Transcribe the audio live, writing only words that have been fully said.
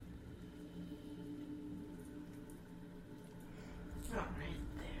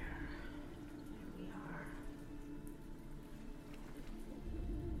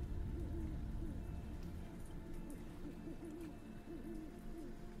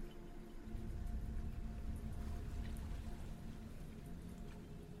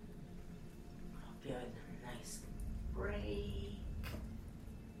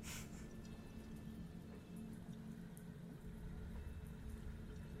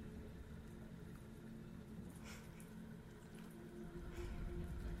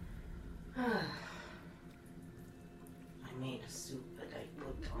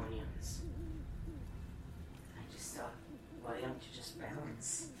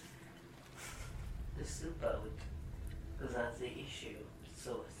soup out, because that's the issue. It's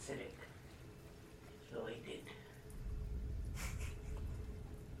so acidic. So I did.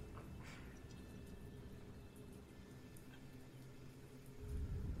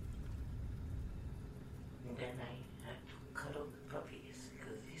 And then I had to cuddle the puppies,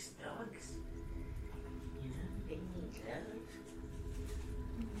 because these dogs, they need love.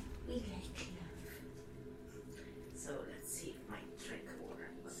 We like love. So let's see if my trick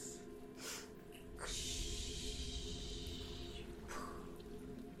works.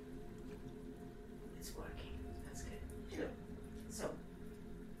 It's working. That's good. Good. So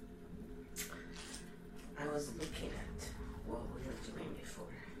I was looking at what we were doing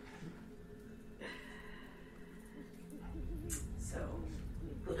before. So we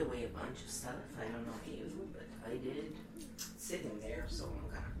put away a bunch of stuff. I don't know you, but I did. It's sitting there, so I'm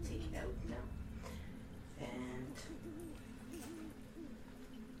gonna take it out now. And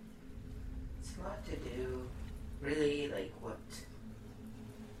it's a lot to do. Really, like what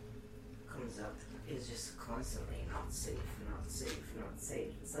comes up is just constantly not safe, not safe, not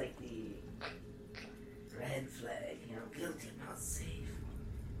safe. It's like the red flag, guilty, not safe.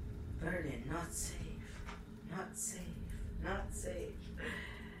 Burden, not safe, not safe, not safe.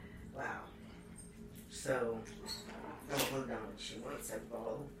 Wow. So, I'll hold on. She wants that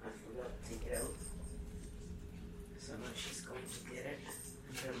ball. I forgot to take it out. So now she's going to get it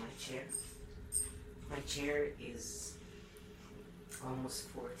under my chair. My chair is almost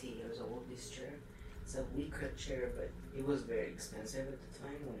 40 years old, this chair. It's a weaker chair, but it was very expensive at the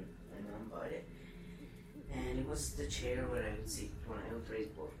time when my mom bought it. And it was the chair where I would sit when I would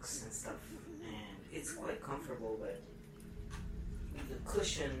read books and stuff. And it's quite comfortable, but the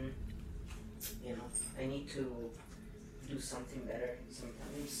cushion, I need to do something better.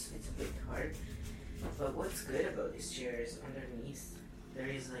 Sometimes it's a bit hard. But what's good about this chair is underneath there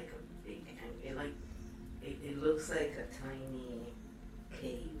is like a big, it looks like a tiny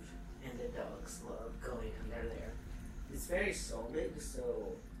cave, and the dogs love going under there. It's very solid,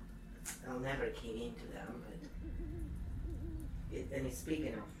 so I'll never cave into them, and it's big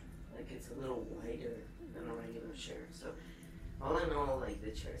enough. Like it's a little wider than a regular chair. So all in all, like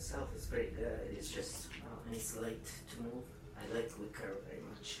the chair itself is pretty good. It's just and it's light to move. I like wicker very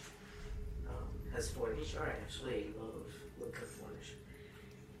much. Has furniture. I actually love wicker furniture.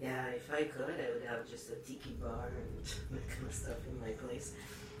 Yeah, if I could, I would have just a tiki bar and that kind of stuff in my place.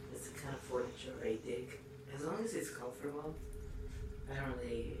 It's the kind of furniture I dig. As long as it's comfortable, I don't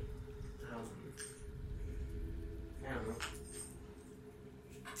really, I don't know.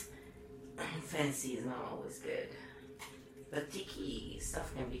 Fancy is not always good. But tiki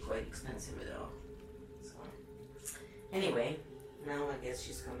stuff can be quite expensive though. So, anyway, now I guess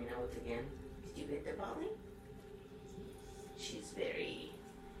she's coming out again. Did you get the Polly? She's very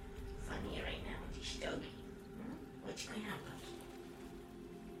funny right now, this doggy. What's going on, puppy?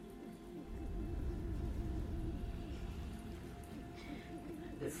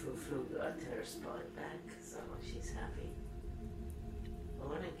 The Fru got her spot back, so she's happy. I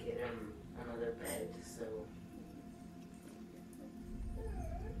want to get him another bed, so...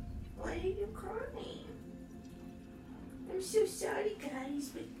 Why are you crying? I'm so sorry, guys,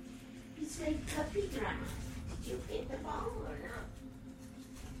 but it's like puppy drama. Did you get the ball or not?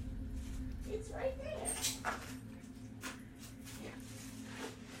 It's right there. Here.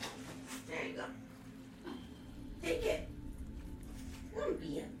 There you go. Take it. Don't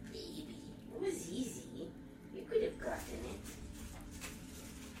be a baby. It was easy. You could have gotten it.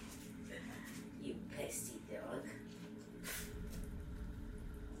 You pesty dog.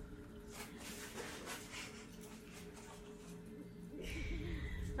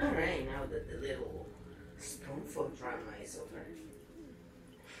 Alright, now that the little spoonful drama is over.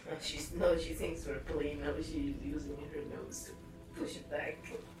 She thinks we're playing. Now she's using her nose to push it back.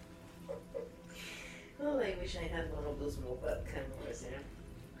 Well, I wish I had one of those mobile cameras,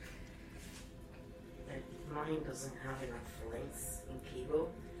 Mine doesn't have enough length in cable.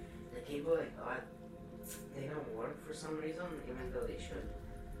 The cable I got, they don't work for some reason, even though they should.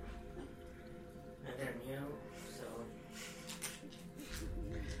 And they're new, so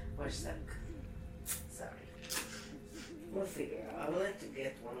we're stuck. Sorry. We'll figure it out. I would like to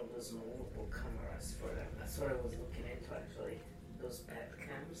get one of those movable cameras for them. That's what I was looking into actually. Those pet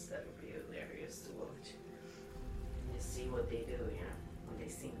cams, that would be hilarious to watch. And just see what they do, when they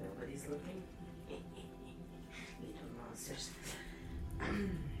think nobody's looking. Little monsters.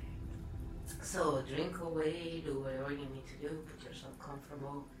 So drink away, do whatever you need to do, put yourself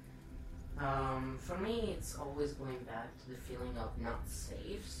comfortable. For me, it's always going back to the feeling of not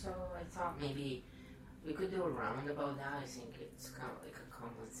safe, so I thought maybe we could do a round about that. I think it's kind of like a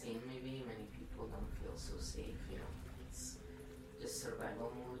common thing, maybe many people don't feel also safe, you know. It's just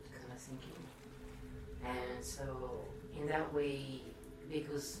survival mode kind of thinking. And so, in that way,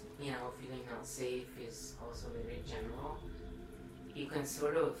 because, you know, feeling not safe is also very general, you can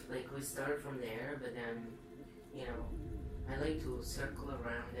sort of, like, we start from there, but then, you know, I like to circle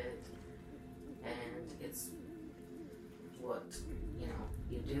around it, and it's what, you know,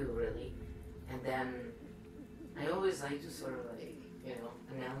 you do, really. And then I always like to sort of, like, you know,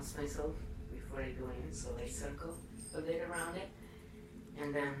 announce myself before I go in, so I circle a bit around it,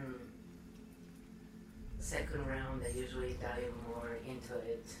 and then second round I usually dive more into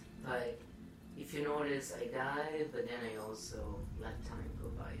it. But if you notice, I dive, but then I also let time go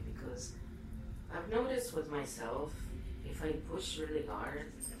by, because I've noticed with myself, if I push really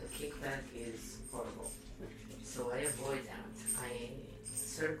hard, the kickback is horrible. So I avoid that. I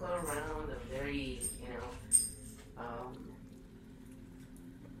circle around. I'm very, you know, I'm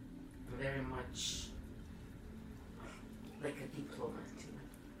very much like a diplomat,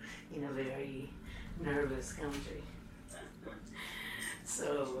 you know, in a very nervous country.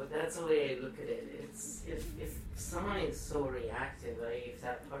 So that's the way I look at it. It's if someone is so reactive, like if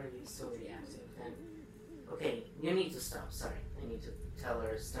that part of you is so reactive, then okay, you need to stop. Sorry, I need to tell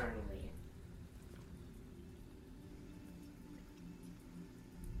her sternly.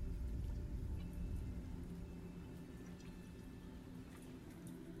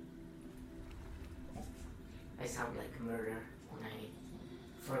 I sound like a murder when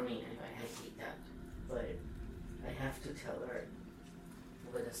for me, I hate that, but I have to tell her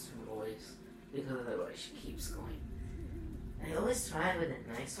with a strong voice, because otherwise she keeps going. I always try with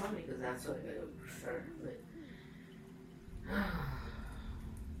a nice one, because that's what I would prefer, but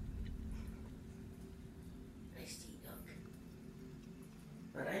nice tea, dog.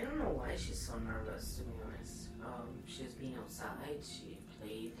 But I don't know why she's so nervous, to be honest. She's been outside, she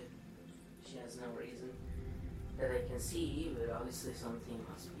played, she has no reason that I can see, but obviously something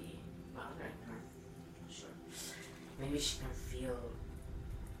must be bothering her. Not sure. Maybe she can feel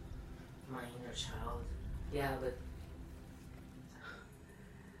my inner child. Yeah, but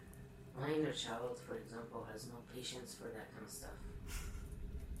my inner child, for example, has no patience for that kind of stuff.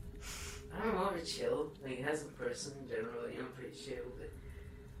 I'm more chill. Like, as a person, generally, I'm pretty chill, but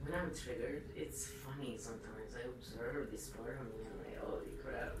when I'm triggered, it's funny sometimes. I observe this part of me, and I'm like, holy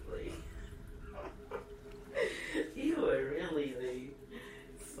crap, like, you are really, like,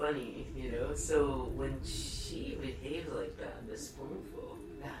 funny, you know? So when she behaves like that, the spoonful,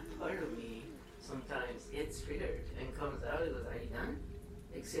 that part of me, sometimes it's triggered and comes out and goes, are you done?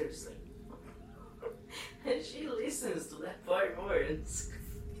 Like, seriously. And she listens to that part more. And so,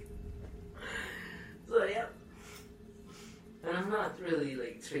 yeah. And I'm not really,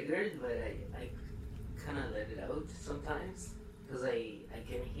 like, triggered, but I kind of let it out sometimes. Because I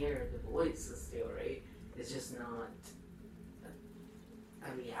can hear the voice still, right? It's just not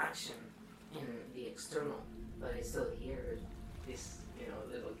a reaction in the external. But I still hear this, you know,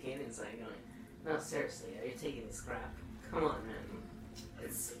 little kid inside going, no, seriously, are you taking this crap? Come on, man.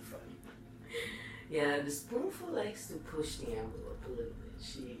 It's so funny. Yeah, the spoonful likes to push the envelope a little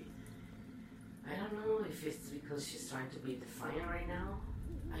bit. I don't know if it's because she's trying to be defiant right now.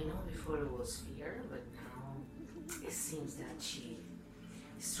 I know before it was fear, but now it seems that she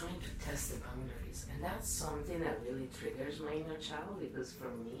is trying to test the boundaries. And that's something that really triggers my inner child, because for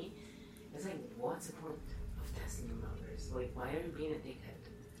me, it's like, what's the point of testing the boundaries? Like, why are you being a dickhead?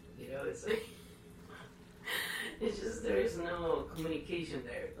 You know, it's like, it's just, there is no communication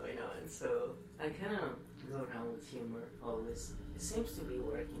there going on. So I kind of go around with humor always. It seems to be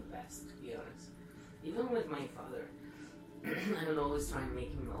working best, to be honest. Even with my father, I would always try and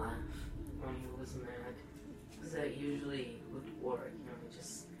make him laugh when he was mad, because that usually would work. You know, it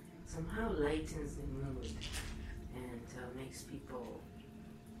just somehow lightens the mood and makes people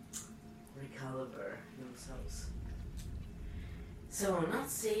recalibrate themselves. So, not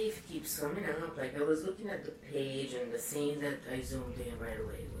safe keeps coming up. Like, I was looking at the page, and the thing that I zoomed in right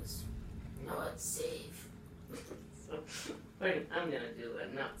away was not safe. So, I'm gonna do a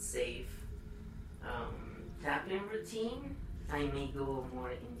not safe tapping routine. I may go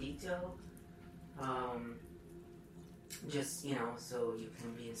more in detail. Just, you know, so you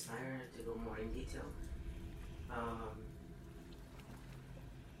can be inspired to go more in detail.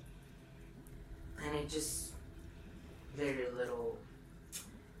 And it just very little.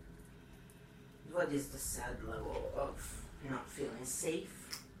 What is the sad level of not feeling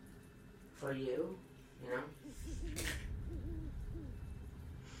safe for you? You know?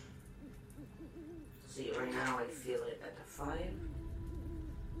 See, right now I feel it at a 5.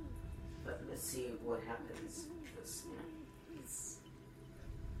 But let's see what happens. Because, you know, it's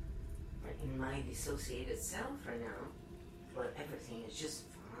in my dissociated self right now, but everything is just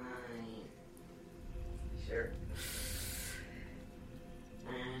fine. Sure.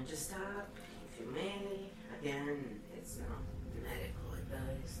 And just stop if you may. Again, it's not medical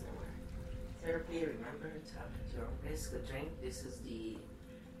advice, nor therapy. Remember, stop at your own risk. The drink. This is the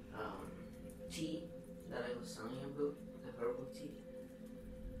tea that I was telling you about, the herbal tea.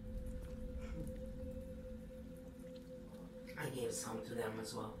 I gave some to them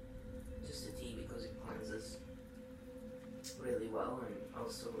as well, just the tea, because it cleanses really well, and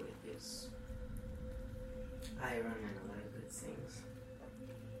also it gives iron and a lot of good things.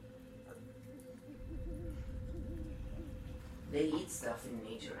 They eat stuff in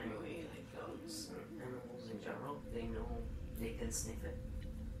nature anyway, like dogs and animals in general. They know, they can sniff it.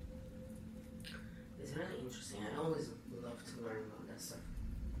 It's really interesting. I always love to learn about that stuff.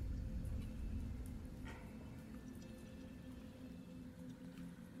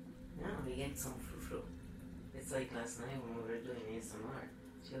 Now we get some frou-frou. It's like last night when we were doing ASMR.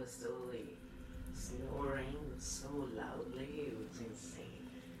 She was totally snoring so loudly, it was insane.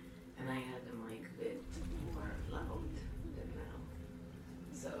 And I had the mic a bit more loud than now.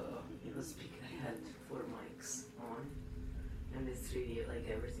 So it was I had 4 mics on, and it's really like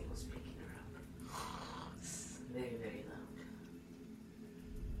everything was picking her up. It's very, very loud.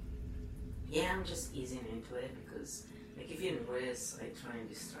 Yeah, I'm just easing into it because, like, if you notice, I try and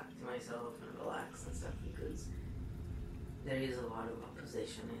distract myself and relax and stuff because there is a lot of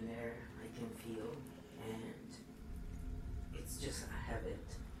opposition in there I can feel, and it's just a habit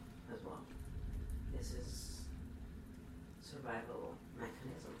as well. This is survival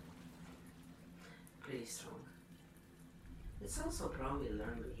mechanism. Pretty strong. It's also probably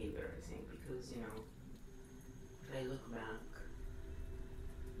learned behavior, I think, because, you know, if I look back,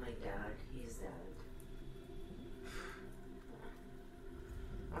 my dad, his dad,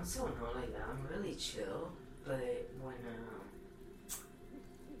 I'm so not like that. I'm really chill, but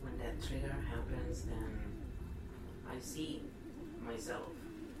when that trigger happens, then I see myself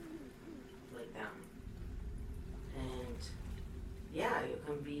like that. And yeah, you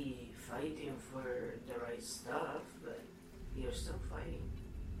can be fighting for the right stuff, but you're still fighting.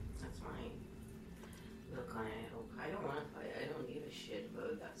 That's my look on it. I don't want to fight. I don't give a shit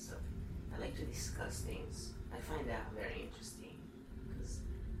about that stuff. I like to discuss things. I find that very interesting because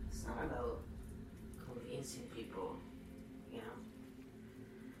it's not about convincing people, you know,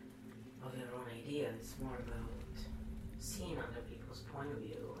 of your own idea. It's more about seeing other people's point of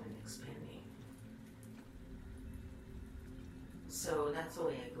view and expanding. So that's the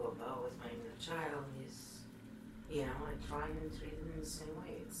way I go about with my inner child is, you know, I try and treat them the same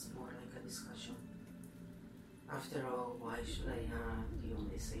way. It's more like a discussion. After all, why should I have the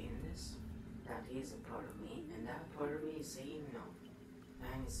only say in this? That is a part of me, and that part of me is saying no.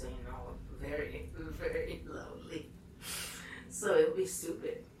 And it's saying no very, very loudly. So it would be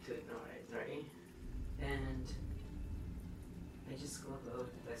stupid to ignore it, right? And I just go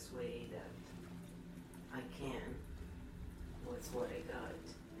about the best way that I can with what I got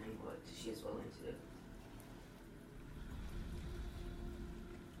and what she's willing to do.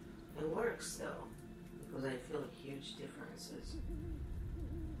 It works though, because I feel huge differences.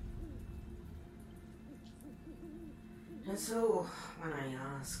 And so when I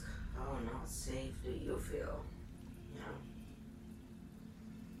ask, how not safe do you feel? You know?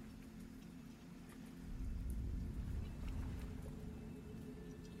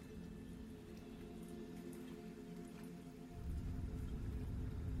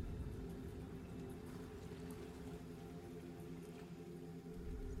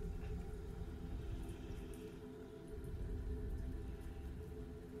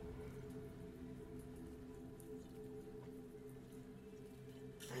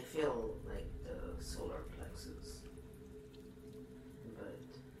 I feel like the solar plexus, but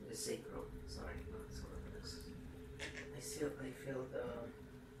the sacral, sorry, not solar plexus. I feel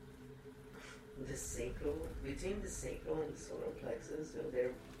the sacral, between the sacral and the solar plexus, so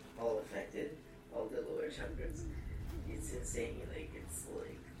they're all affected, all the lower chakras. It's insane, like, it's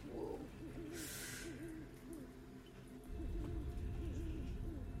like, whoa.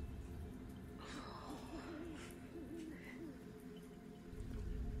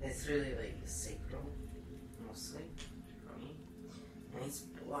 It's really like the sacral, mostly, for me. And it's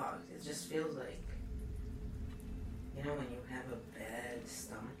blocked. It just feels like, you know, when you have a bad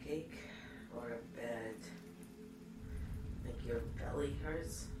stomachache or a bad, like your belly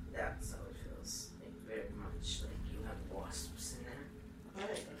hurts, that's how it feels. Like very much like you have wasps in there.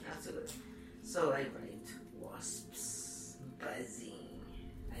 Alright, not so good. So I write wasps, buzzing.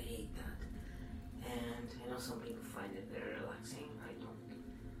 I hate that. And I know some people find it very relaxing. I don't.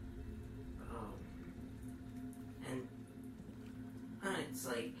 It's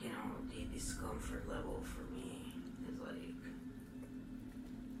like, the discomfort level for me is like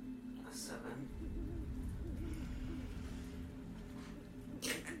a 7.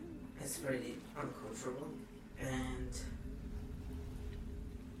 It's pretty uncomfortable, and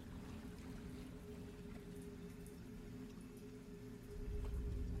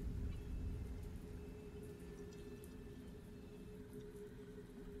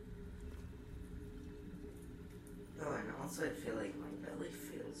also I feel like my belly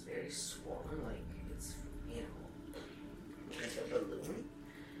feels very swollen, like it's, like a balloon.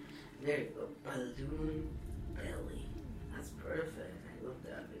 There you go, balloon belly. That's perfect. I love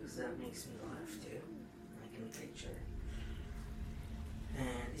that because that makes me laugh too. I can picture.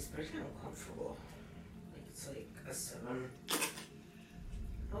 And it's pretty uncomfortable. Like it's like a 7.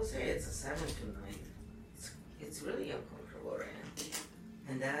 I would say it's a 7 to 9. It's really uncomfortable right now.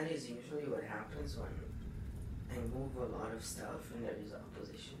 And that is usually what happens when I move a lot of stuff and there is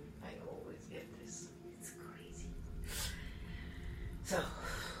opposition. I always get this. It's crazy. So,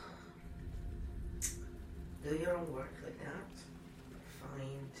 do your own work like that.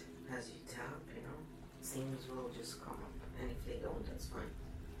 Find as you tap, things will just come up. And if they don't, that's fine.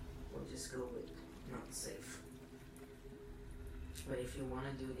 We'll just go with not safe. But if you want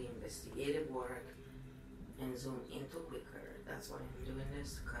to do the investigative work and zoom into quicker, that's why I'm doing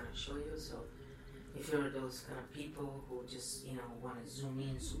this, to kind of show you. So if you're those kind of people who just, want to zoom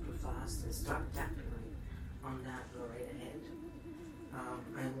in super fast and start tapping on that, go right ahead.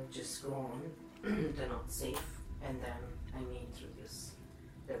 I will just go on to not safe, and then I may introduce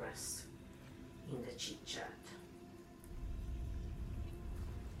the rest in the chit chat.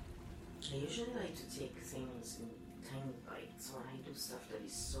 I usually like to take things in tiny bites when I do stuff that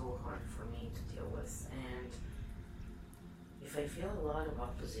is so hard for me to deal with, and if I feel a lot of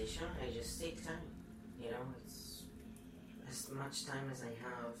opposition, I just take time. It's as much time as I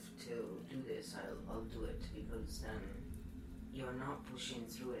have to do this, I'll do it, because then you're not pushing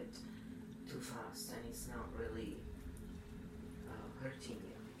through it too fast and it's not really hurting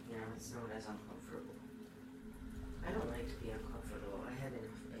you. It's not as uncomfortable. I don't like to be uncomfortable. I had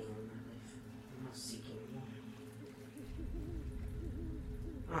enough pain in my life. I'm not seeking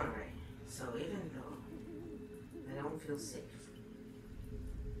more. Alright, so even though I don't feel safe,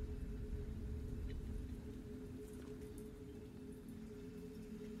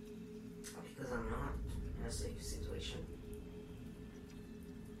 because I'm not in a safe situation,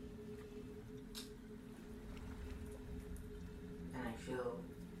 and I feel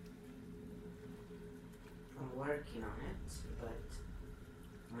I'm working on it, but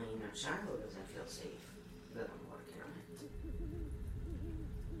my inner child doesn't feel safe that I'm working on it.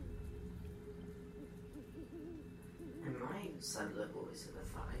 And my sun level is at a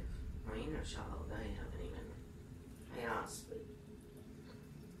 5. My inner child, I asked, but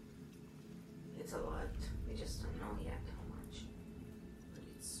it's a lot. We just don't know yet how much. But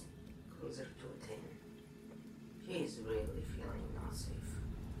it's closer to a 10. She is really feeling not safe.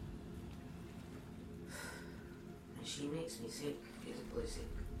 And she makes me sick, physically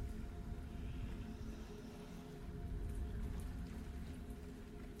sick.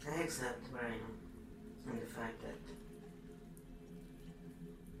 I accept where I am, and the fact that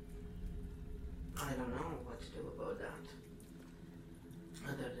I don't know what to do about that,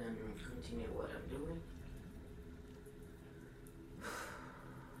 other than continue what I'm doing.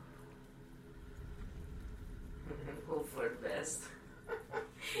 Hope for the best.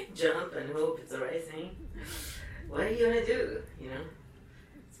 Jump and hope it's the right thing. What are you gonna do?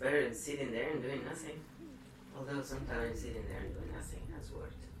 It's better than sitting there and doing nothing. Although sometimes sitting there and doing nothing has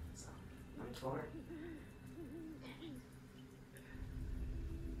worked. So I'm torn.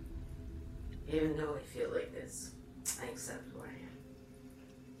 Even though I feel like this, I accept where I am.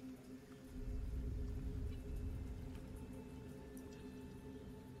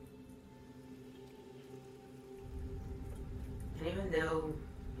 And even though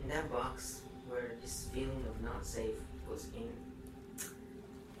in that box where this feeling of not safe was in,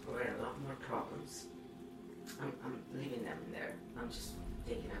 were a lot more problems, I'm leaving them in there. I'm just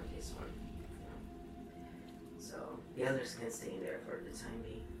taking out this one. So the others can stay in there for the time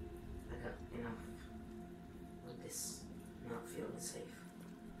being. I got enough of this not feeling safe.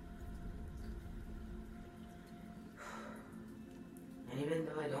 And even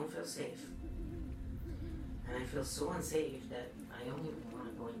though I don't feel safe, and I feel so unsafe that I don't even want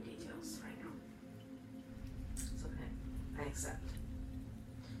to go in details right now. It's okay. I accept.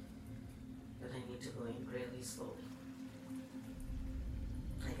 But I need to go in really slowly.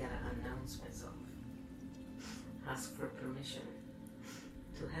 I gotta announce myself. Ask for permission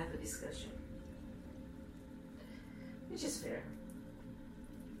to have a discussion. Which is fair.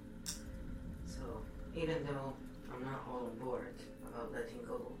 So, even though I'm not all on board about letting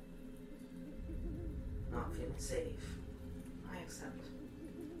go, not feeling safe, I accept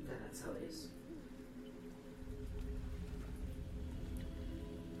that that's how it is.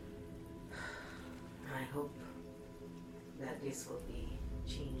 I hope that this will be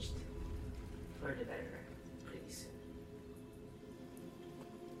changed for the better pretty soon.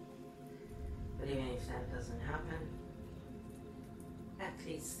 But even if that doesn't happen, at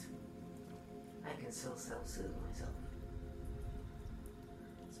least I can still self-soothe myself.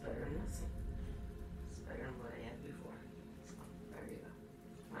 It's better than nothing. It's better than what I had before. So, there you go.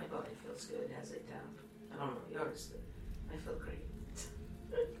 My body feels good as I tap. I don't know yours, but I feel great.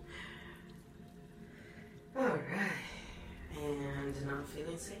 Alright. And not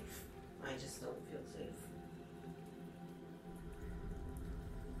feeling safe. I just don't feel safe.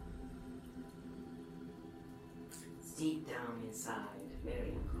 It's deep down inside,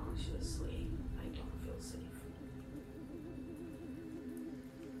 very unconsciously, I don't feel safe.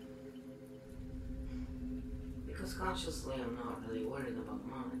 Because consciously I'm not really worried about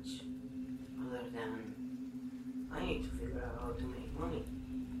much, other than I need to figure out how to make money.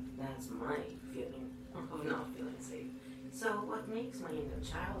 That's my feeling of not feeling safe. So what makes my inner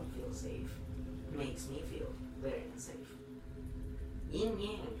child feel safe makes me feel very unsafe. Yin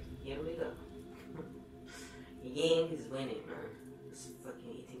yang, here we go. Yang is winning, man. It's fucking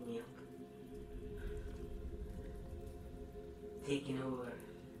eating me up. Taking over.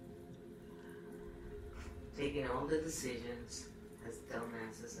 Taking all the decisions, as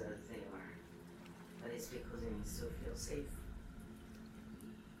dumbasses as they are. But it's because it needs to feel safe.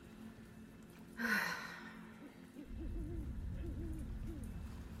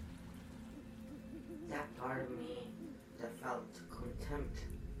 That part of me that felt contempt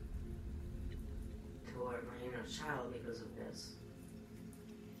toward my inner child because of this.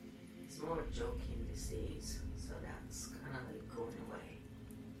 It's more joking these days, so that's kind of like going away.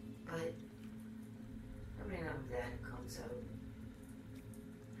 But every now and then it comes out,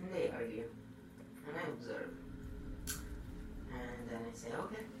 and they argue, and I observe, and then I say,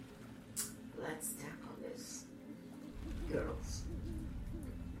 okay, let's tackle this, girls.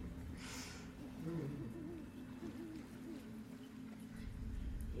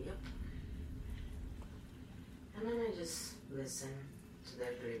 Yep. And then I just listen to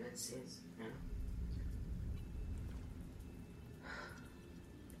their grievances, you know.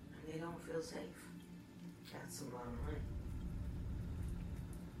 And they don't feel safe. That's the bottom line.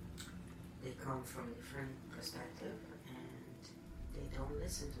 They come from a different perspective and they don't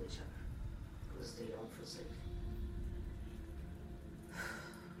listen to each other because they don't feel safe.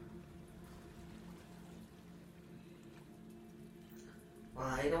 Well,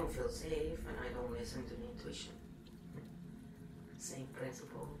 I don't feel safe and I don't listen to the intuition. Same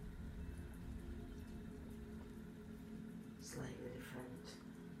principle. Slightly different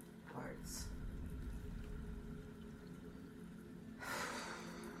parts.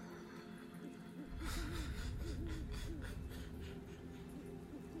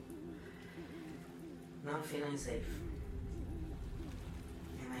 Not feeling safe.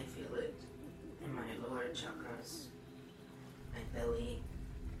 And I feel it in my lower chakras, my belly.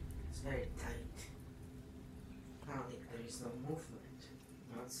 It's very tight. Not like there is no movement.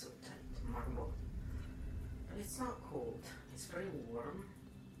 Not so tight, marble. But it's not cold. It's very warm.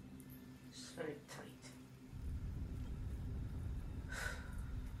 It's just very tight.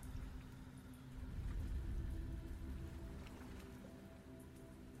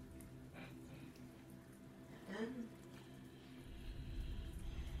 And then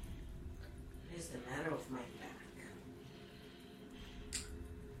there's the matter of my back.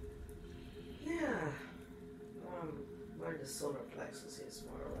 Yeah, where the solar plexus is,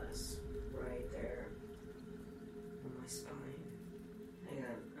 more or less, right there on my spine. I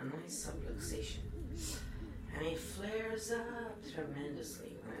got a nice subluxation, and it flares up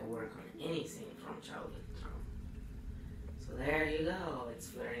tremendously when I work on anything from childhood trauma. So there you go, it's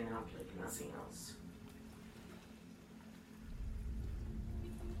flaring up like nothing else.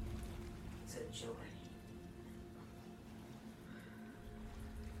 It's a joy.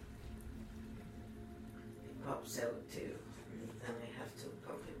 Pops out too, and then I have to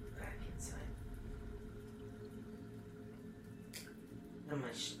pop it back inside. Then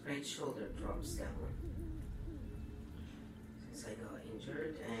my right shoulder drops down since I got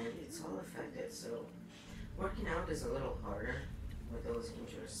injured, and it's all affected. So working out is a little harder with those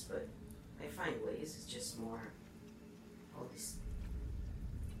injuries, but I find ways. It's just more all this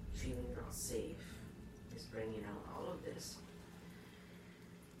feeling not safe is bringing out all of this,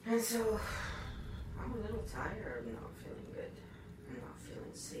 and so I'm a little tired of not feeling good and not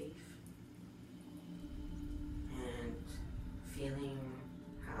feeling safe. feeling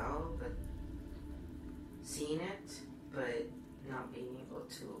how, but seeing it, but not being able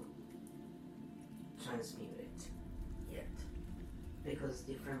to transmute it yet. Because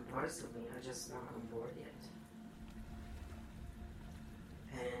different parts of me are just not on board yet.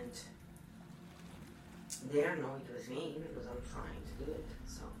 And they are annoyed with me because I'm trying to do it.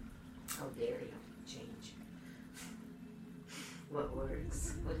 So, how dare you change? What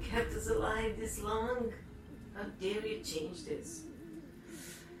works? What kept us alive this long? How dare you change this?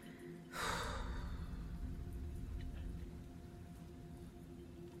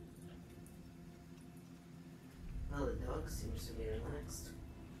 Well, the dog seems to be relaxed.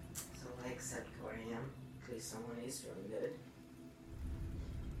 So I accept where I am. At least someone is feeling good.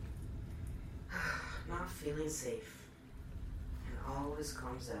 Not feeling safe. And always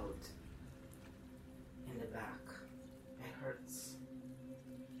comes out in the back. It hurts.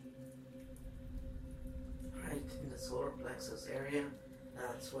 Right in the solar plexus area.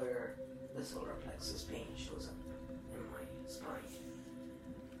 That's where the solar plexus pain shows up in my spine.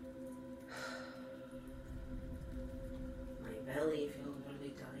 My belly feels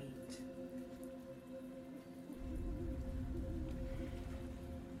really tight.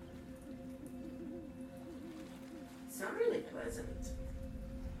 It's not really pleasant.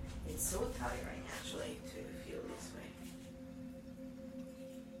 It's so tiring actually to feel this way.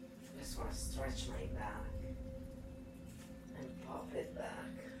 I just want to stretch my back and pop it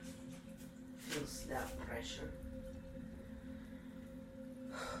back. Feels that pressure.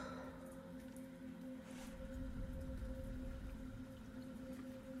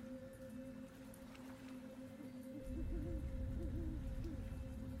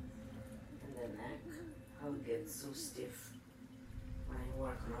 And the neck, how it gets so stiff when I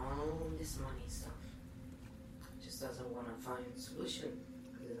work on all this money stuff. It just doesn't want to find a solution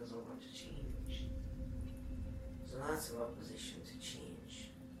because it doesn't want to change. So lots of opposition to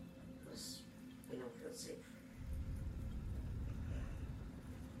change because we don't feel safe.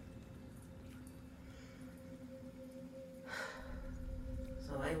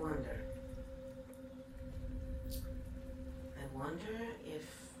 So I wonder if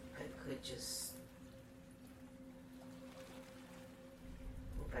I could just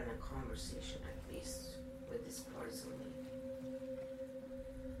open a conversation at least with this parts of me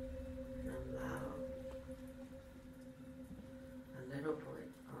and allow a little bit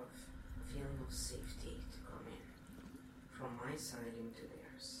of a feeling of safety to come in from my side into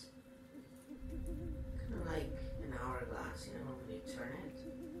theirs. Kind of like an hourglass, you know, when you turn it.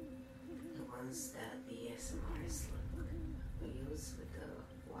 The ones that the ASMRs we use with the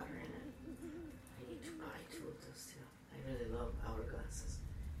water in it. I need to buy 2 of those too. I really love hourglasses.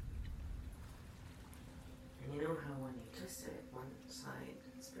 And you know how when you twist it, one side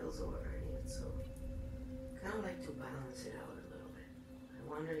spills over and so kind of like to balance it out a little bit. I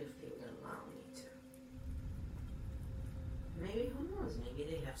wonder if they would allow me to. Maybe, who knows, maybe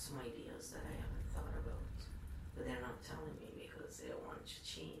they have some ideas that I haven't thought about, but they're not telling me because they don't want to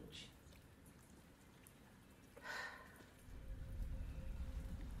change.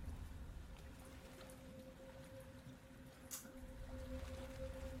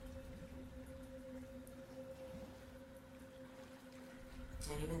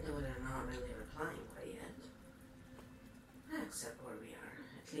 And even though they're not really replying quite yet, I accept where we are.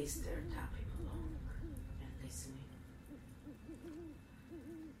 At least they're tapping along and listening.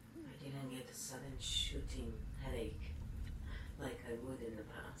 I didn't get a sudden shooting headache like I would in the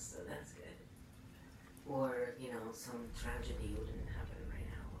past, so that's good. Or, you know, some tragedy wouldn't happen right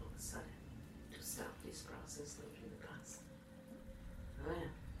now all of a sudden to stop this process like in the past. Oh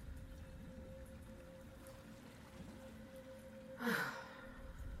yeah.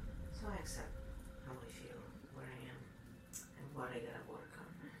 So I accept how I feel, where I am, and what I gotta work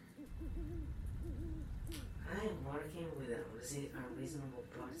on. I am working with unreasonable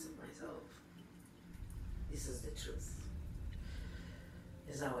parts of myself. This is the truth.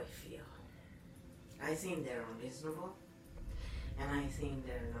 This is how I feel. I think they're unreasonable, and I think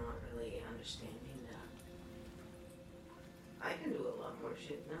they're not really understanding that I can do a lot more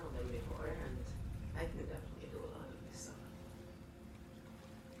shit now than before, and I can definitely do a lot of this stuff.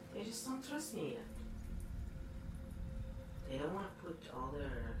 They just don't trust me yet. They don't want to put all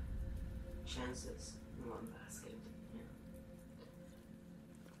their chances in one basket, you know.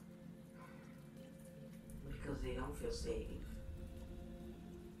 Because they don't feel safe.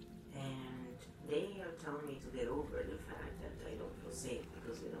 And they are telling me to get over the fact that I don't feel safe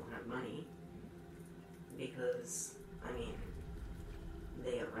because we don't have money. Because, I mean,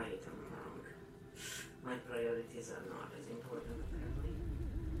 they are right, I'm wrong. My priorities are not as important apparently.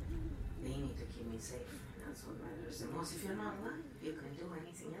 They need to keep me safe, That's what matters the most. If you're not alive, you can do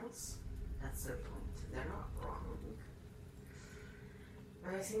anything else. That's their point. They're not wrong.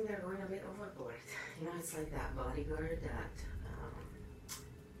 But I think they're going a bit overboard. You know, it's like that bodyguard that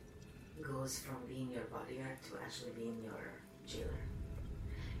goes from being your bodyguard to actually being your jailer.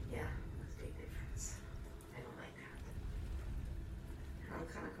 Yeah, that's a big difference. I don't like that. I'm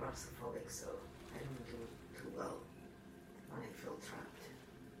kind of claustrophobic, so I don't do too well when I feel trapped.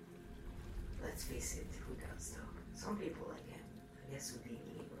 Let's face it, who does though? Some people like it. I guess would be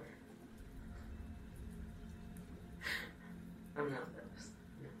me or I'm not those.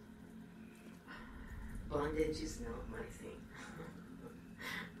 No. Bondage is not my thing.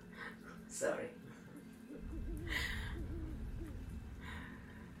 Sorry.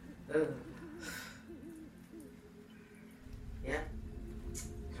 Yeah.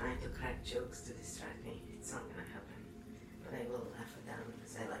 Trying to crack jokes to distract me. It's not gonna happen. But I will laugh it down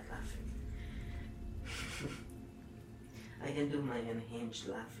because I like laughing. I can do my unhinged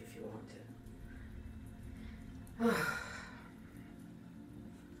laugh if you want to.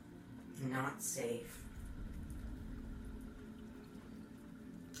 Not safe.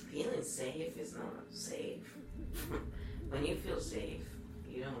 Feeling safe is not safe. When you feel safe,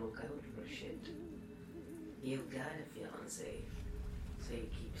 you don't look out for shit. You gotta feel unsafe. So you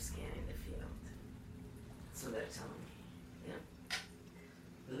keep scanning the field. That's what they're telling me. Yeah.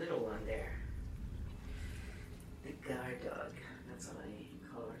 The little one there. The guard dog. That's what I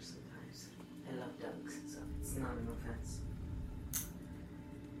call her sometimes. I love dogs, so it's not an offense.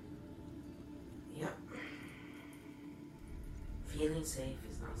 Yep. Feeling safe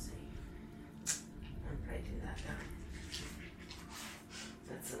is not safe. I'm writing that down.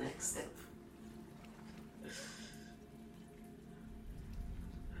 That's the next step.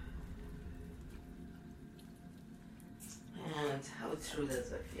 And how true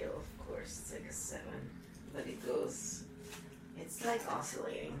does it feel? Of course, it's like a 7. But it goes, it's like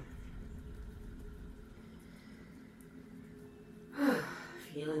oscillating.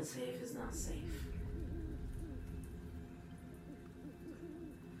 Feeling safe is not safe.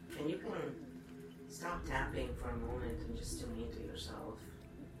 And you can stop tapping for a moment and just tune into yourself.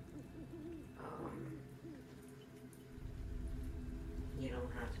 You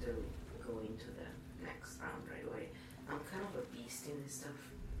don't have to go into the next round right away. I'm kind of a beast in this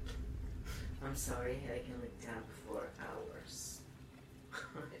stuff. I'm sorry, I can like tap for hours.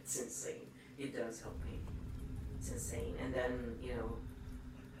 It's insane. It does help me. It's insane. And then, you know,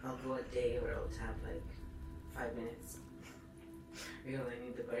 I'll go a day where I'll tap like 5 minutes. Because I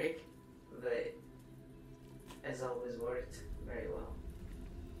need the break. But it's always worked very well.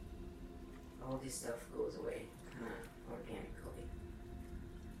 All this stuff goes away kind of organically.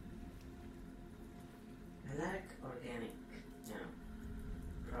 I like organic, you know,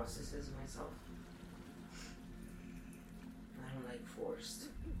 processes myself. I don't like forced.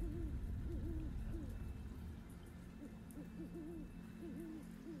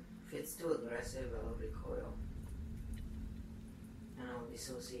 If it's too aggressive, I'll recoil. And I'll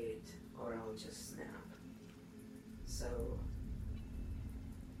dissociate, or I'll just snap. So,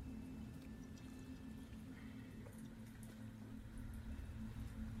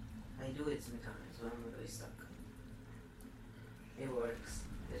 I do it sometimes when I'm really stuck. It works.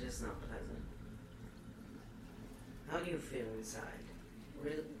 It's just not pleasant. How do you feel inside?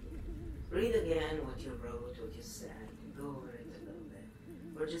 Read again what you wrote, what you said. Go over it a little bit.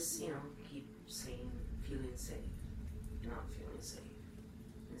 Or just, you know, keep saying feeling safe, not feeling safe.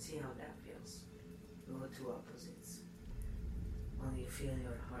 And see how that feels. Go to opposites. While you feel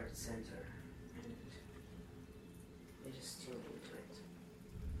your heart center and you just tune into it.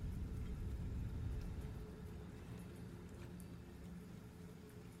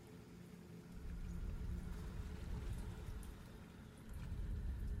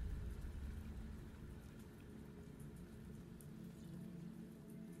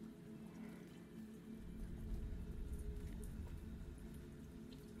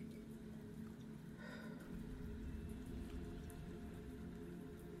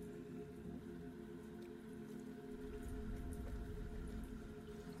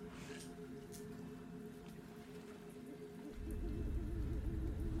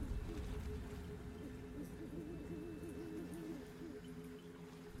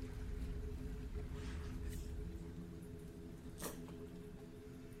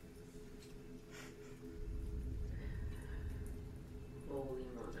 Holy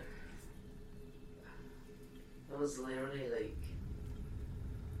mother. That was literally like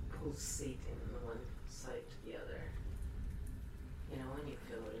pulsating on one side to the other. You know, when you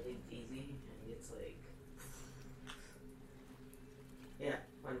feel really dizzy and it's like, yeah,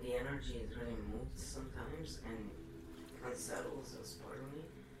 when the energy is really moved sometimes. sometimes and unsettles those part of me.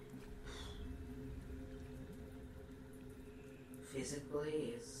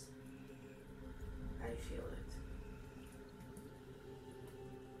 Physically is, I feel it.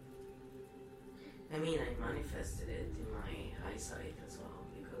 I mean, I manifested it in my eyesight as well,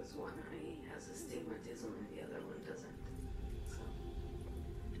 because one eye has astigmatism and the other one doesn't. So,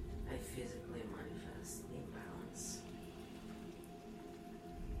 I physically manifest imbalance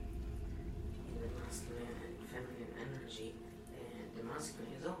in the masculine and feminine energy, and the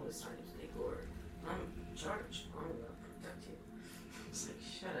masculine is always trying to take over. I'm in charge, I'm gonna protect you. It's like,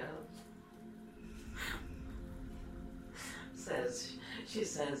 shut up. She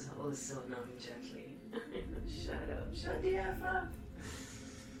says, oh, so non-gently. Shut up, shut the F up.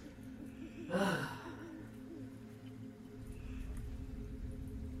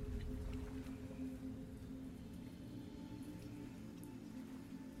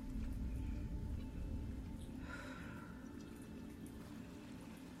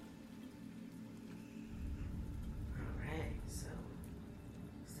 Alright, so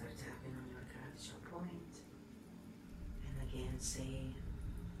start tapping on your capital point. And again, say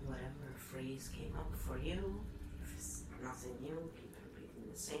whatever phrase came up for you. If it's nothing new, keep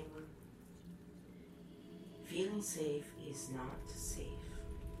repeating the same one. Feeling safe is not safe.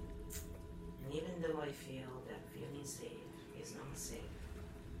 And even though I feel that feeling safe is not safe,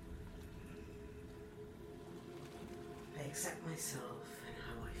 I accept myself and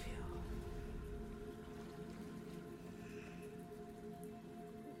how I feel.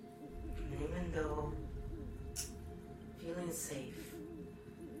 And even though feeling safe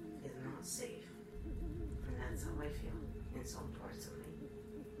is not safe, and that's how I feel in some parts of me,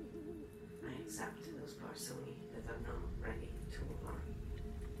 I accept those parts of me that are not ready to move on.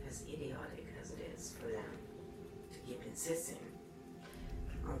 As idiotic as it is for them to keep insisting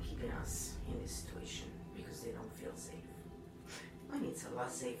on keeping us in this situation because they don't feel safe. I mean, it's a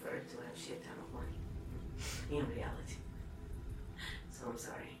lot safer to have shit ton of money in reality. So I'm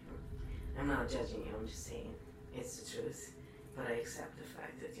sorry. I'm not judging you, I'm just saying it's the truth. But I accept the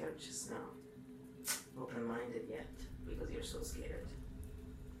fact that you're just not open-minded yet because you're so scared.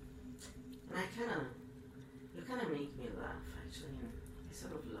 And you kind of make me laugh, actually. And I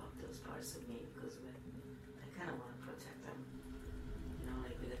sort of love those parts of me because of it. I kind of want to protect them. You know,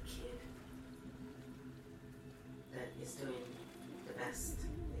 like with a kid that is doing the best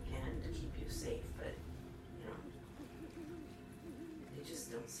they can to keep you safe, but, you know, they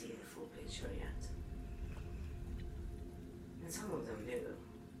just don't see the full picture yet. And some of them do.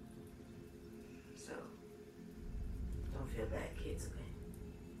 So, don't feel bad, kids, okay?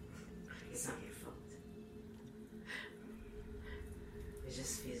 It's not your fault. It's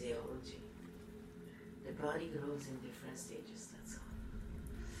just physiology. The body grows in different stages, that's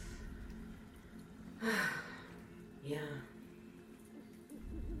all. Yeah.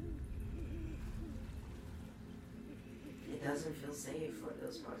 It doesn't feel safe for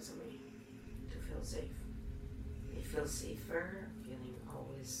those parts of me to feel safe. It feels safer feeling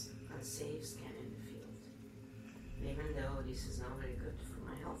always unsafe scanning the field. Even though this is not very good for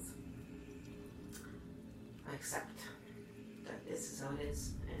my health, I accept that this is how it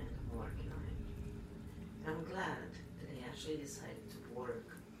is and I'm working on it. And I'm glad that I actually decided to work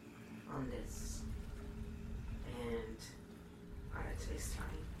on this and are at least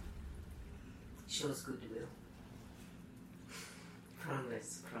trying. Shows goodwill.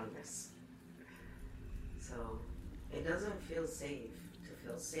 Progress. So it doesn't feel safe to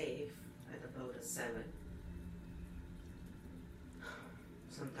feel safe at about a 7.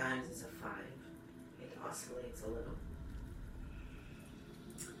 Sometimes it's a 5. It oscillates a little.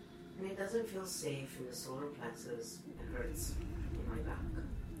 And it doesn't feel safe in the solar plexus. It hurts in my back.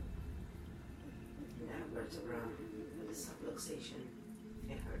 In that vertebra with the subluxation.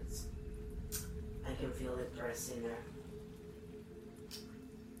 It hurts. I can feel it pressing there.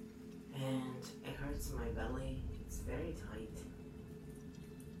 And it hurts my belly. It's very tight.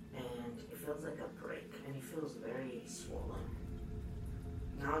 And it feels like a break. And it feels very swollen.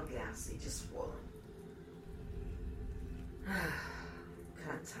 Not gassy, just swollen.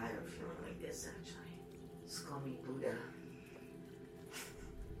 Kind of tired of feeling like this, actually. Just call me Buddha.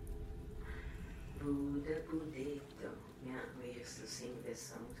 Buddha, Buddhito. Yeah, we used to sing this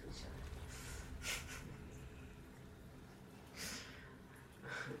song to each other.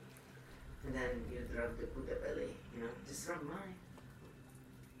 And then you rub the Buddha belly, you know, just rub mine.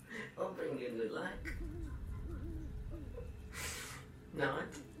 I'll bring you good luck. Not?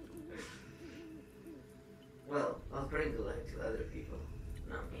 Well, I'll bring good luck to other people,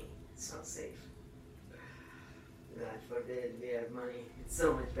 not me. It's not safe. God forbid we have money. It's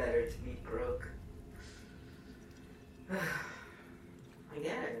so much better to be broke. I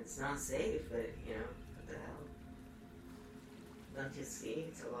get it, it's not safe, but you know, what the hell? Don't you see?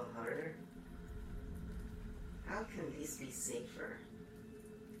 It's a lot harder. How can this be safer?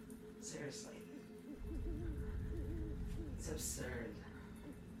 Seriously. It's absurd.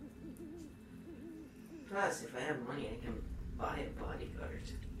 Plus, if I have money, I can buy a bodyguard.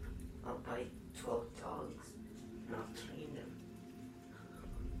 I'll buy 12 dogs and I'll train them.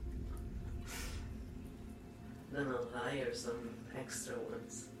 Then I'll hire some extra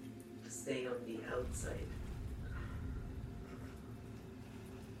ones to stay on the outside.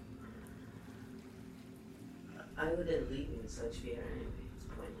 I wouldn't live in such fear anyway, it's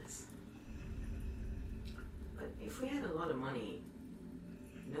pointless. But if we had a lot of money,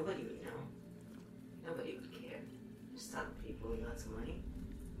 nobody would know. Nobody would care. Just some people with lots of money.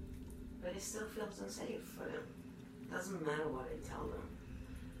 But it still feels unsafe for them. It doesn't matter what I tell them.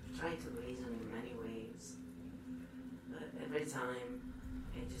 I try to reason in many ways. But every time,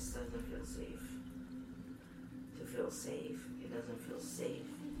 it just doesn't feel safe. To feel safe, it doesn't feel safe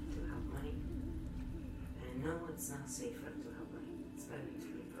to have money. And no, it's not safer to have money. It's better to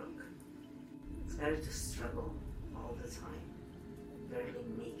be broke. It's better to struggle all the time. Barely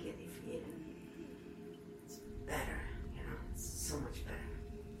make it if you even. It's better, you know, it's so much better.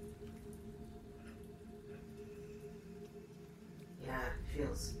 Yeah, it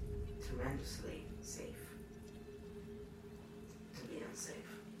feels tremendously safe to be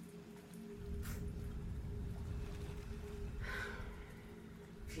unsafe.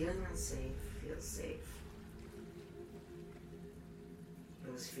 Feeling unsafe feels safe.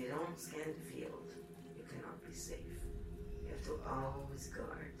 Because if you don't scan the field, you cannot be safe. You have to always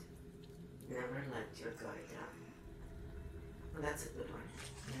guard. Never let your guard down. Well, that's a good one.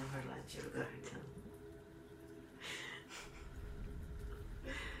 Never let your guard down.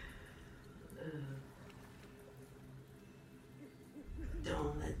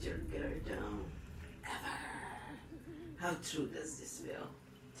 Don't let your guard down. Ever. How true does this feel?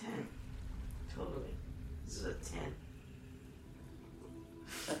 10. Totally. This is a 10.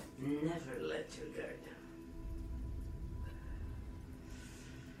 But never let your guard down.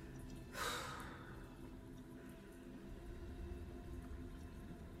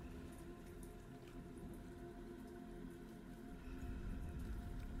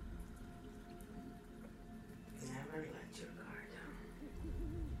 Never let your guard down.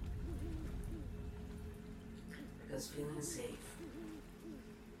 Because feeling safe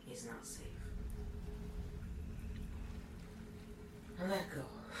is not safe. And let go.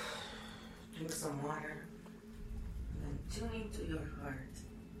 Drink some water. And then tune into your heart.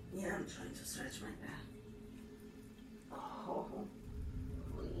 Yeah, I'm trying to stretch my back. Oh,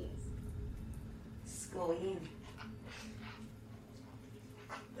 please. Just go in.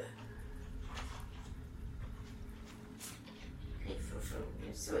 Hey, Fufu,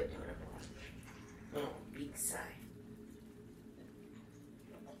 you're so adorable. Oh, big sigh.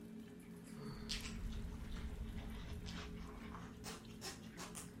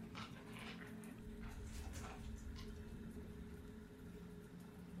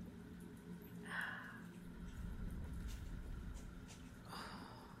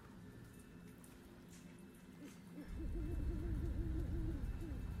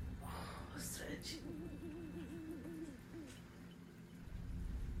 Stretch.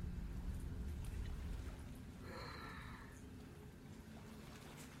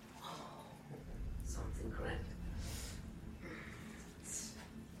 Something grand.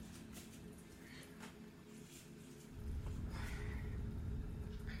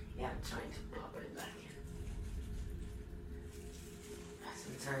 Yeah, I'm trying to pop it back in.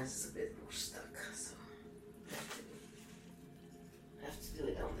 Sometimes it's a bit more stuck, so I have to do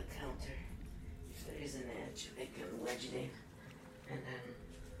it on the counter. If there is an edge, I can wedge it in, and then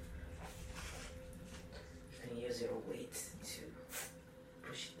you can use your weight to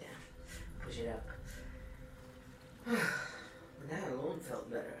push it down, push it up. That alone felt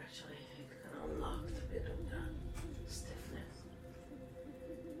better, actually. It kind of unlocked a bit of that stiffness.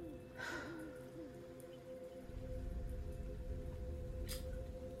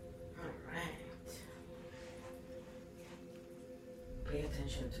 Alright. Pay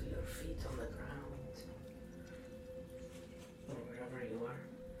attention to your feet on the ground, or wherever you are.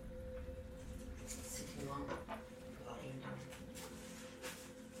 Sitting on, lying down.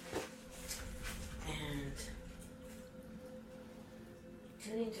 And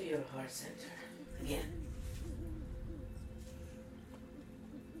tune into your heart center again.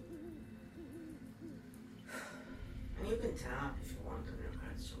 And you can tap if you want on your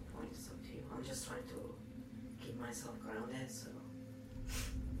heart stroke point, it's up to you. I'm just trying to keep myself grounded, so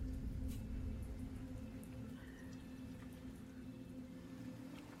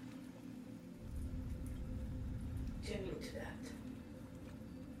tune into that.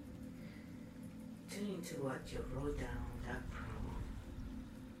 Tune into what you wrote down, that problem.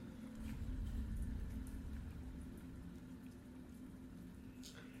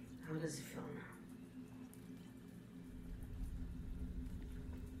 How does it feel now?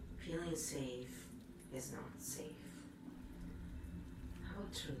 Feeling safe is not safe. How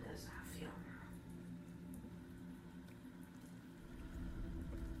true does that feel now?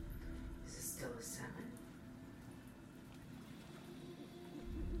 Is it still a 7?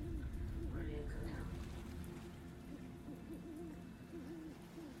 Where do you go down?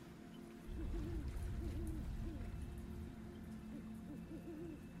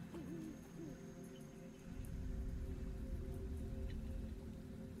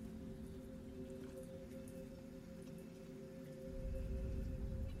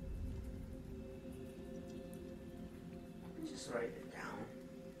 Just write it down.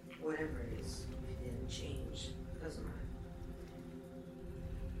 Whatever it is, if it didn't change, doesn't matter.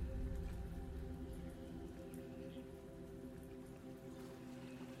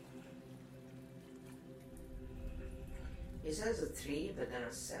 It says a 3, but then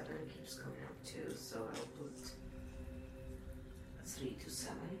a 7 keeps coming up too, so I'll put a 3 to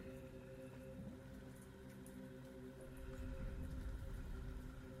 7.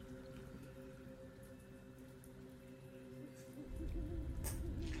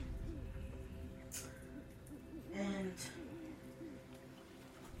 And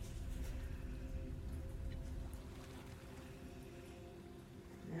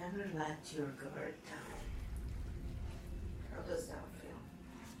never let your guard down. How does that feel?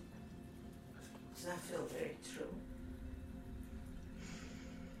 Does that feel very true?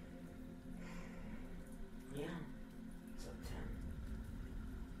 Yeah, it's a 10.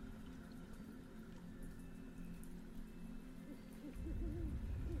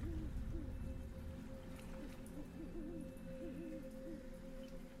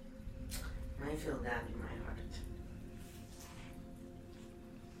 I feel that in my heart.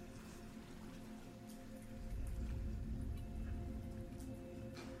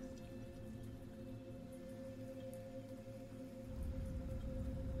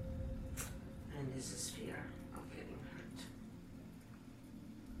 And this is fear of getting hurt.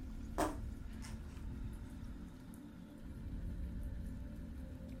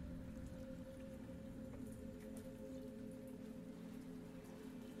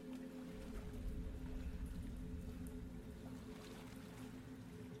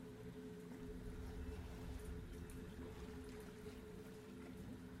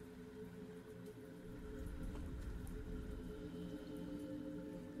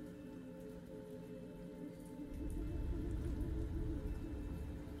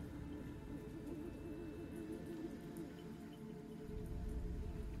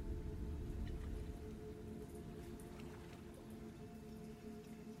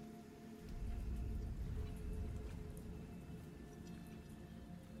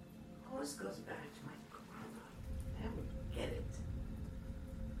 Always goes back to my grandma. I don't get it.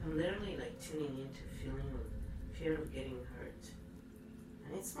 I'm literally like tuning into feeling of fear of getting hurt.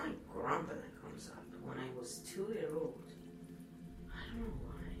 And it's my grandpa that comes up. When I was 2-year-old, I don't know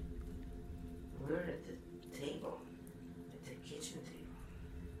why. We were at the table, at the kitchen table.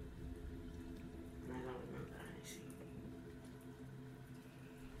 And I don't remember anything.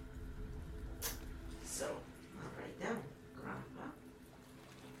 So, I'll write down grandpa.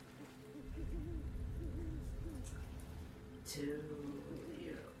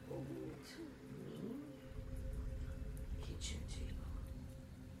 2-year-old me, kitchen table.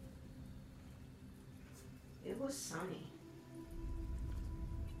 It was sunny.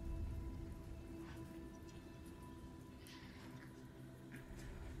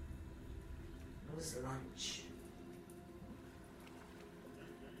 It was lunch.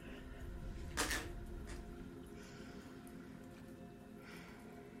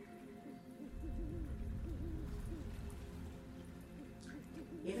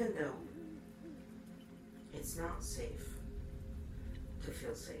 Even though it's not safe to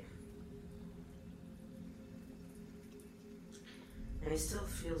feel safe. And it still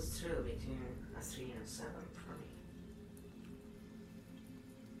feels true between a 3 and a 7 for me.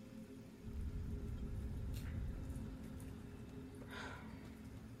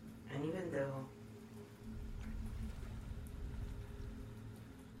 And even though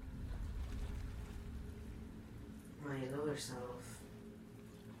my lower self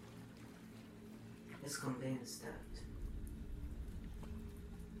is convinced that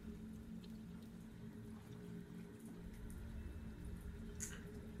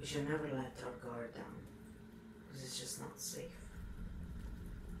we should never let our guard down because it's just not safe.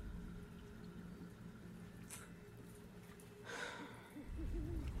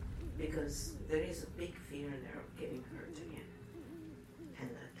 because there is a big fear there of getting hurt again and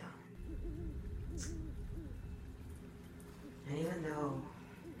let down. And even though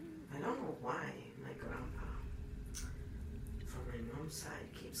I don't know why my grandpa from my mom's side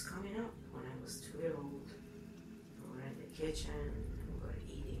keeps coming up when I was 2-year-old. We were in the kitchen and we were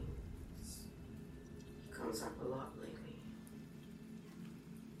eating. He comes up a lot lately.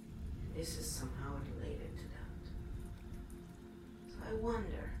 This is somehow related to that. So I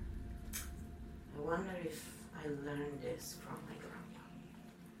wonder if I learned this from my grandpa.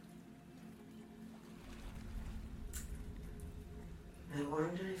 I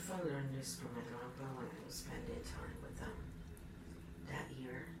wonder if I learned this from my grandpa when I was spending time with them. That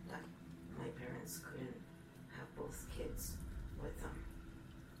year that my parents couldn't have both kids with them.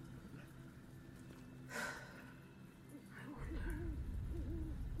 I wonder.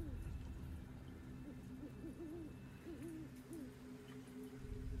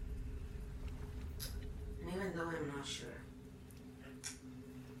 And even though I'm not sure,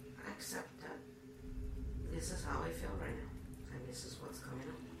 I accept that this is how I feel right now. And this is what's coming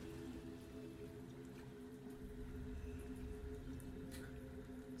up.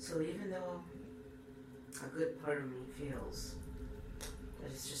 So even though a good part of me feels that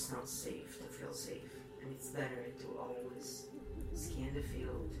it's just not safe to feel safe, and it's better to always scan the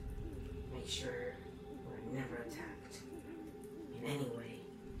field, make sure we're never attacked in any way,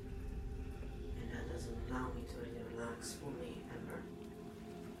 and that doesn't allow me to really relax fully ever,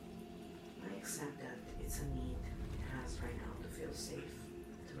 I accept that it's a need it has right now to feel safe,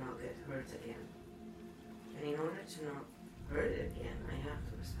 to not get hurt again. And in order to not hurt it again, I have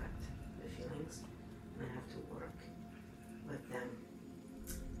to respect the feelings, and I have to work with them.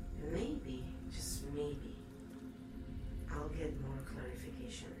 And maybe, just maybe, I'll get more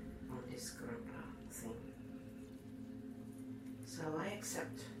clarification on this grandpa thing. So I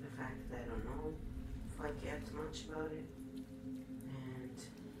accept the fact that I don't know if I get much about it, and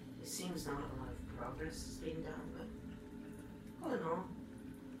it seems not a lot of progress is being done, but all in all,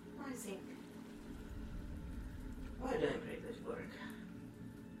 I think we're doing pretty good work.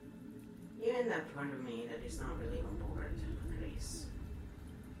 Even that part of me that is not really on board agrees.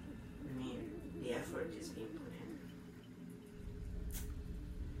 I mean, the effort is being put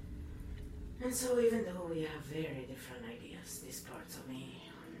in. And so even though we have very different ideas, these parts of me,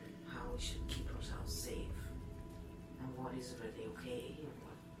 on how we should keep ourselves safe, and what is really okay and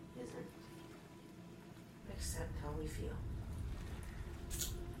what isn't, accept how we feel.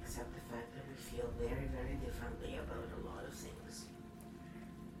 Accept the fact that we feel very, very differently about a lot of things.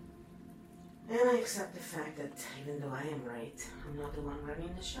 And I accept the fact that even though I am right, I'm not the one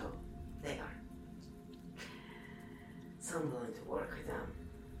running the show. They are. So I'm willing to work with them,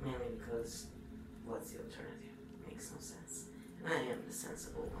 mainly because what's the alternative? Makes no sense. And I am the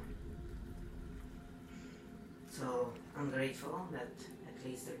sensible one. So I'm grateful that at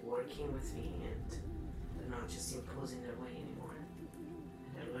least they're working with me and they're not just imposing their way anymore.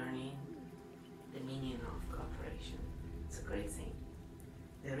 And they're learning the meaning of cooperation. It's a great thing.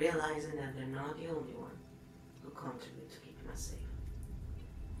 They're realizing that they're not the only one who contribute to keeping us safe.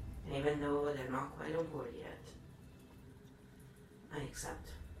 And even though they're not quite on board yet, I accept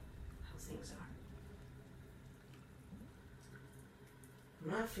how things are.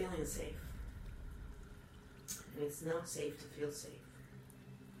 I'm not feeling safe. And it's not safe to feel safe.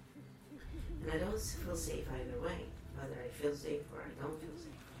 And I don't feel safe either way, whether I feel safe or I don't feel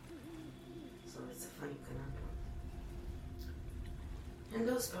safe. So it's a funny conundrum. And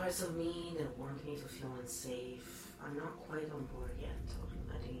those parts of me that want me to feel unsafe are not quite on board yet, totally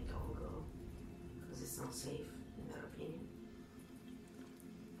letting it all go, because it's not safe in their opinion.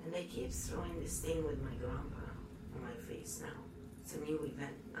 And they keep throwing this thing with my grandpa on my face now. It's a new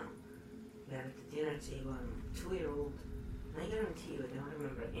event now. We are at the dinner table, I'm a 2-year-old, and I guarantee you I don't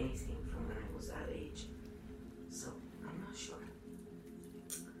remember anything from when I was that age. So, I'm not sure.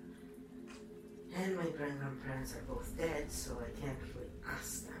 And my grandparents are both dead, so I can't really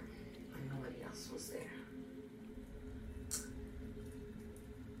ask them, and nobody else was there.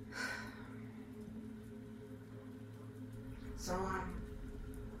 So I'm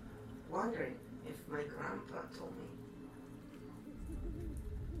wondering if my grandpa told me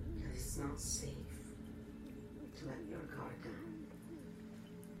that it's not safe to let your guard down.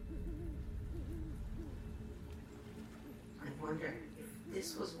 I wonder if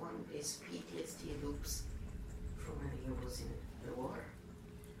this was one of his PTSD loops from when he was in the war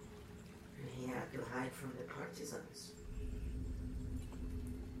and he had to hide from the partisans.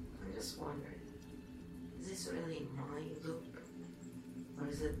 I just wondered, is this really my loop? Or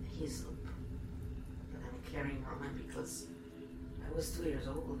is it his loop that I'm carrying on because I I was 2 years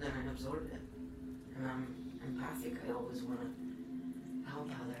old and I absorbed it. And I'm empathic. I always want to help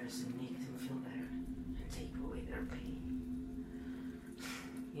others and make them feel better and take away their pain,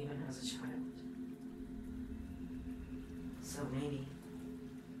 even as a child. So maybe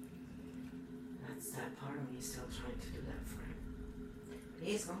that's that part of me still trying to do that for him. But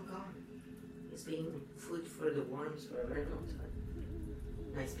he's gone. He's being food for the worms for a very long time.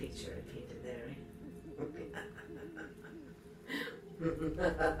 Nice picture I painted there, right?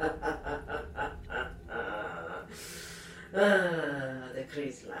 The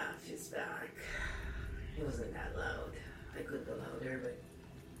crazy laugh is back. It wasn't that loud. I could go louder, but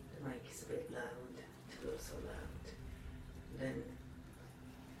the mic is a bit loud to go so loud. Then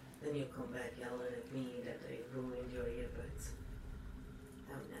you come back yelling at me that I ruined your earbuds.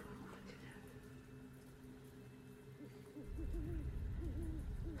 I would never want to do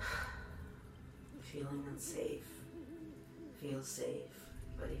that. Feeling unsafe. Feels safe,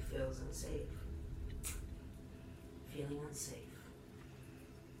 but he feels unsafe. Feeling unsafe.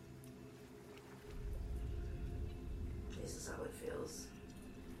 This is how it feels.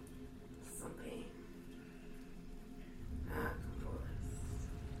 Some pain. Back and forth.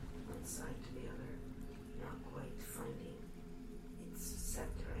 One side to the other. Not quite finding its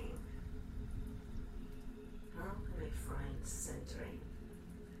centering. How can I find centering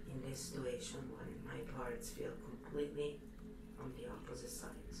in this situation when my parts feel completely on the opposite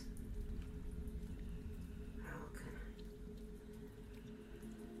sides? How can I?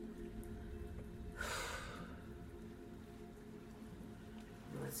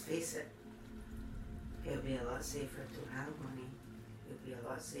 Let's face it, it would be a lot safer to have money. It would be a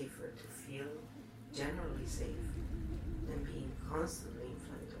lot safer to feel generally safe than being constantly in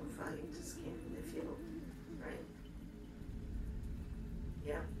flight or fight to skin the field, right?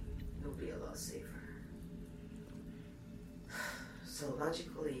 Yeah, it would be a lot safer. So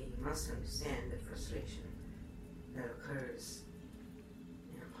logically, you must understand the frustration that occurs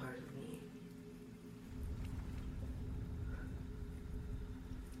in a part of me.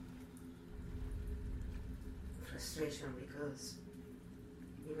 Frustration because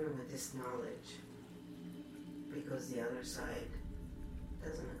even with this knowledge, because the other side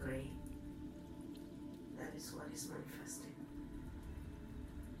doesn't agree, that is what is manifesting.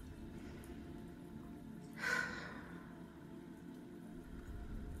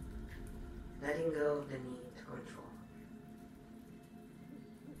 Letting go of the need to control.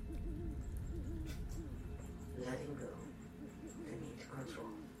 Letting go of the need to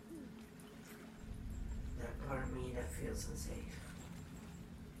control. That part of me that feels unsafe.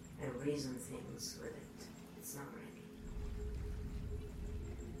 And reason things with it. It's not ready.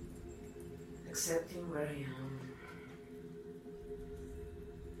 Accepting where I am.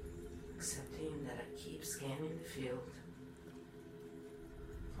 Accepting that I keep scanning the field.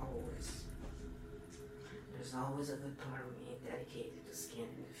 Always. There's always a good part of me dedicated to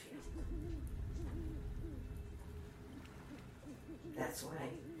scanning the field. That's why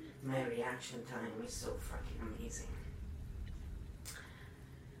my reaction time is so fucking amazing.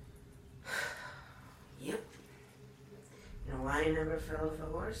 Yep. You know why I never fell off a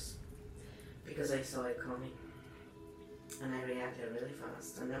horse? Because I saw it coming. And I reacted really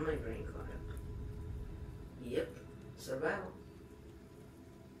fast, and then my brain caught up. Yep. Survival.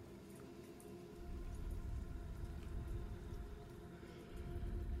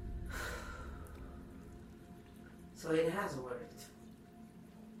 So it has worked.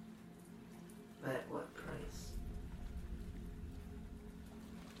 But at what price?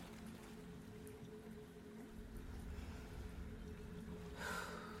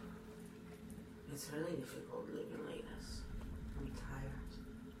 It's really difficult living like this. I'm tired.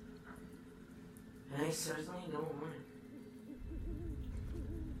 And I certainly don't want it.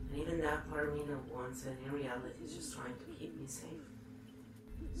 And even that part of me that wants it, in reality, is just trying to keep me safe.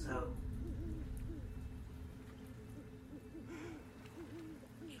 So,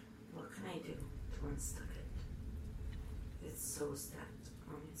 what can I do to unstuck it? It's so stacked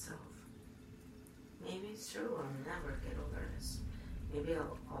on itself. Maybe it's true, I'll never get over this. Maybe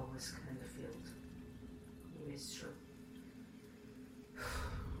I'll always scan the field. Maybe it's true.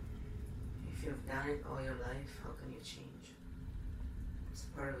 If you've done it all your life, how can you change? It's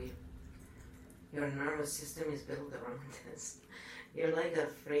part of you. Your nervous system is built around this. You're like a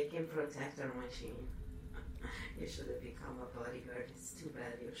freaking protector machine. You should have become a bodyguard. It's too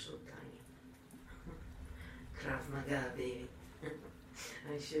bad you're so tiny. Krav Maga, baby.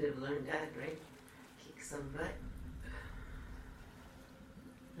 I should have learned that, right? Kick some butt.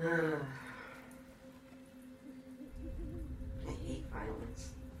 I hate violence.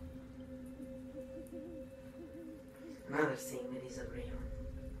 Another thing that is a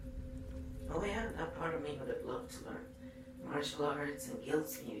martial arts and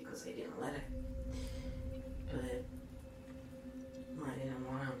guilts me because I didn't let it. But I didn't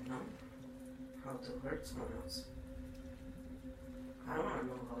want to know how to hurt someone else. I don't want to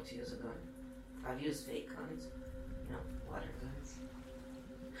know how to use a gun. I've used fake guns, water guns,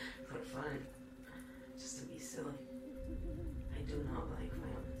 for fun, just to be silly. I do not like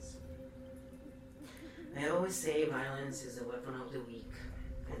violence. I always say violence is a weapon of the weak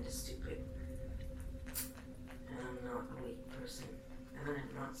and the stupid. And I'm not a weak person. And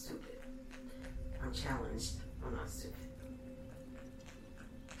I'm not stupid. I'm challenged. I'm not stupid.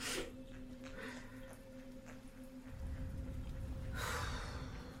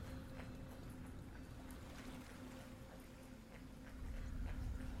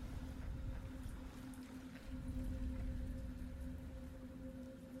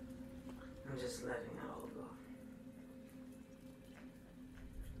 I'm just letting it all go.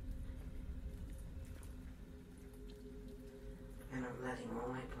 And I'm letting all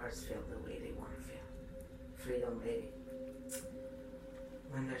my parts feel the way they want to feel. Freedom, baby.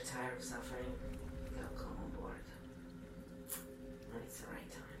 When they're tired of suffering, they'll come on board. When it's the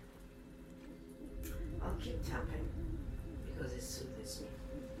right time. I'll keep tapping because it soothes me.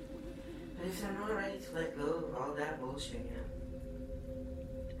 But if they're not ready to let go of all that bullshit,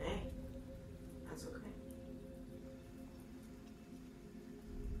 hey, that's okay.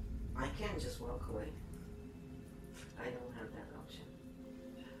 I can't just walk away. I don't have that option.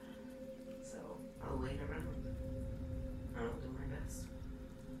 So I'll wait around. I'll do my best.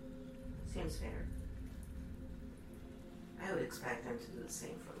 Seems fair. I would expect them to do the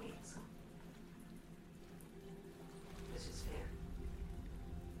same for me, so this is fair.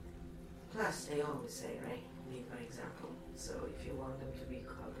 Plus, they always say, right, lead by example. So if you want them to be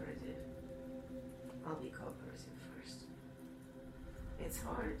cooperative, I'll be cooperative first. It's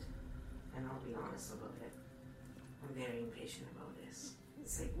hard, and I'll be honest about it. I'm very impatient about this.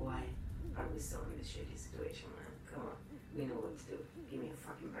 It's like, why are we still in this shitty situation, man? Come on, we know what to do. Give me a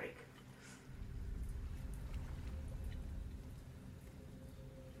fucking break.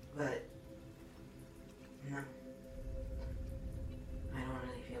 But, no. I don't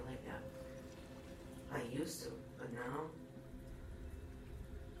really feel like that. I used to, but now,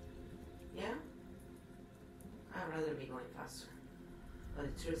 yeah, I'd rather be going faster. But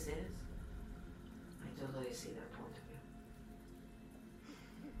the truth is, I totally see that point of view.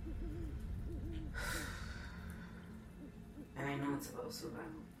 And I know it's about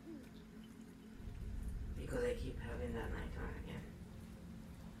survival. Because I keep having that nightmare again.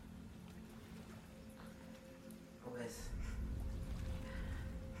 With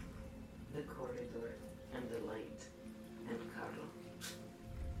the corridor and the light and Carlo.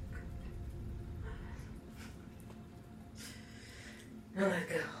 Now let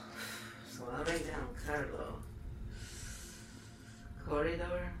go. So I'll write down Carlo,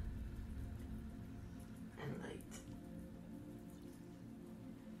 corridor, and light.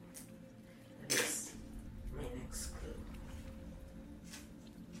 That is my next clue.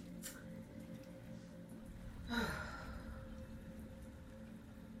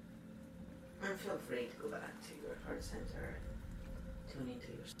 And feel free to go back to your heart center, tune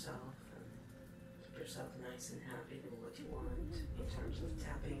into yourself, and keep yourself nice and happy, do what you want in terms of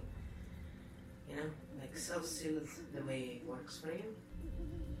tapping. Like self-soothe the way it works for you.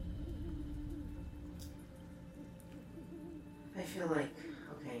 I feel like,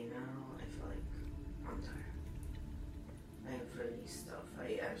 okay, now I feel like I'm tired. I have released stuff.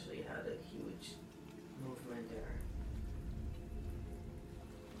 I actually had a huge movement there.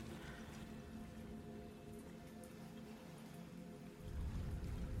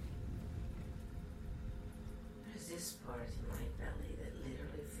 There's this part in my belly that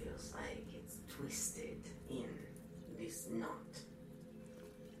literally feels like it's twisted in this knot.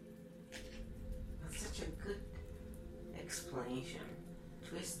 That's such a good explanation.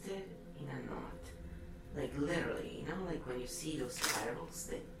 Twisted in a knot. Like literally, like when you see those spirals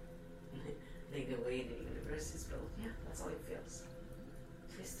that like the way the universe is built. Yeah, that's how it feels.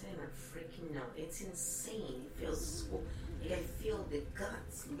 Twisted in a freaking knot. It's insane. It feels so, like I feel the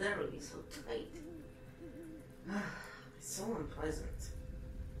guts literally so tight. It's so unpleasant.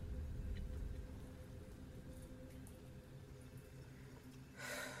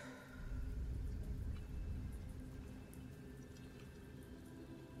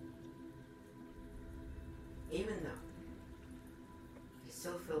 Even though I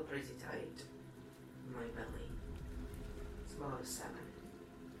still feel pretty tight in my belly. It's about a 7.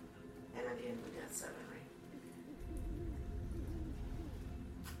 And at the end we got 7, right?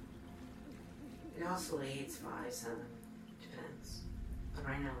 It oscillates 5, 7, depends. But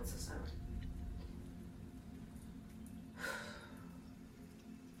right now it's a 7.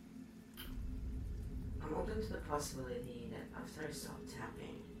 possibility that after I stop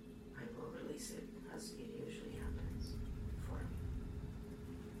tapping, I will release it, as it usually happens for me.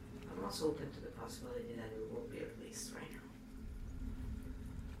 I'm also open to the possibility that it will be released right now.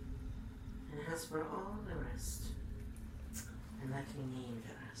 And as for all the rest, and let me name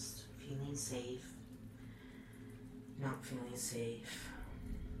the rest. Feeling safe, not feeling safe,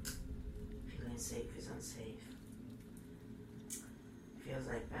 feeling safe is unsafe. Feels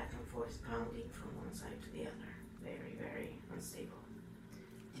like back and forth pounding from one side to the other. Very, very unstable.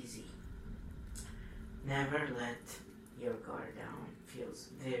 Dizzy. Never let your guard down. Feels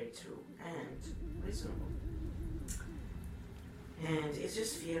very true and reasonable. And it's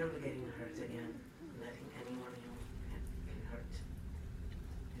just fear of getting hurt again. Letting anyone can hurt.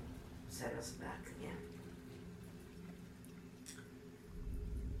 And set us back again.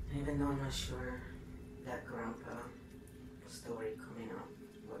 And even though I'm not sure that grandpa story coming up,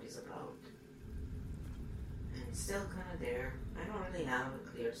 what it's about, and it's still kind of there. I don't really have a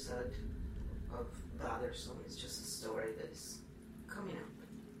clear set of bothersome. It's just a story that is coming up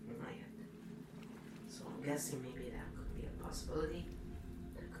in my head. So I'm guessing maybe that could be a possibility.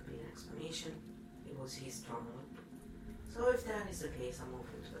 That could be an explanation. It was his trauma. So if that is the case, I'm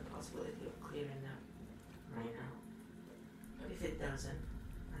open to the possibility of clearing that right now. But if it doesn't,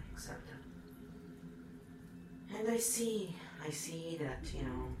 I accept that. And I see that,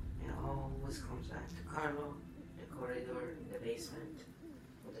 it always comes back to Carlo, the corridor in the basement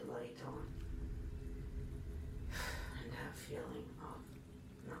with the light on. And that feeling of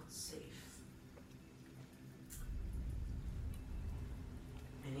not safe.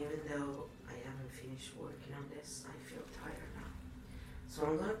 And even though I haven't finished working on this, I feel tired now. So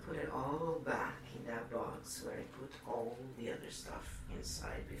I'm going to put it all back in that box where I put all the other stuff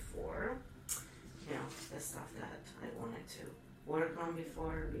inside before. The stuff that I wanted to work on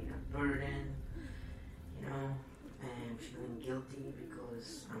before, being a burden, and feeling guilty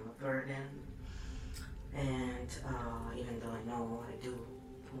because I'm a burden. And even though I know I do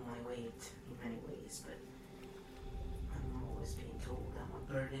pull my weight in many ways, but I'm always being told I'm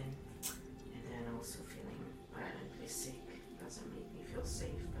a burden. And then also feeling violently sick doesn't make me feel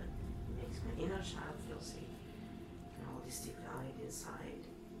safe, but it makes my inner child feel safe. And all this divide inside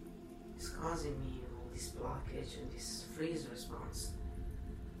is causing me all this blockage and this freeze response,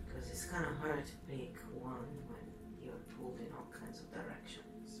 because it's kind of hard to pick one when you're pulled in all kinds of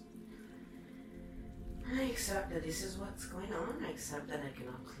directions. And I accept that this is what's going on. I accept that I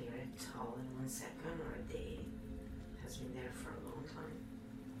cannot clear it all in 1 second or a day. It has been there for a long time.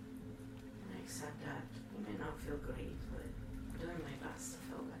 And I accept that it may not feel great, but I'm doing my best to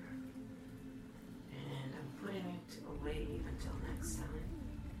feel better. And I'm putting it away until next time.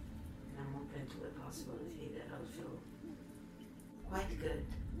 I'm open to the possibility that I'll feel quite good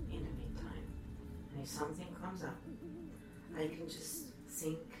in the meantime. And if something comes up, I can just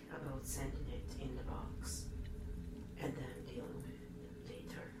think about sending it in the box and then dealing with it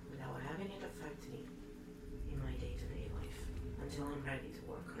later without having it affect me in my day-to-day life until I'm ready to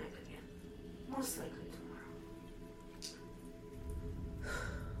work on it again. Most likely tomorrow.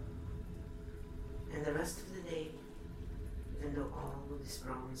 And the rest of the day, even though all of these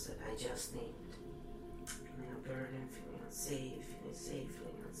problems that I just named, feeling a burden, feeling unsafe,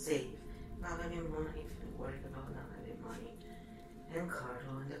 feeling unsafe, not having money, feeling worried about not having money, and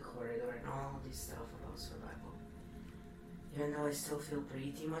Carlo in the corridor and all this stuff about survival. Even though I still feel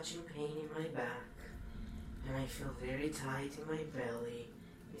pretty much in pain in my back, and I feel very tight in my belly,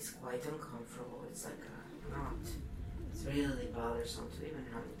 it's quite uncomfortable, it's like a knot. It's really bothersome to even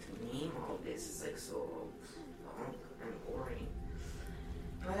having to name all this, it's like so long and boring.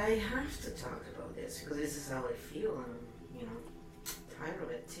 But I have to talk about this because this is how I feel, and I'm tired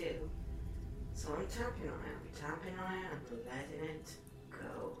of it too. So I'm tapping on it, I'm letting it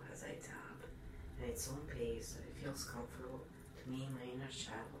go as I tap. And its own pace, that it feels comfortable to me, my inner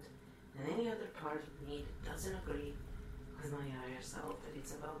child. And any other part of me that doesn't agree with my higher self, that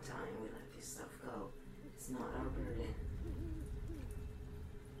it's about time we let this stuff go. It's not our burden.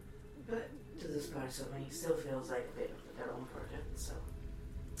 But to this part of me, it still feels like a bit of their own burden, so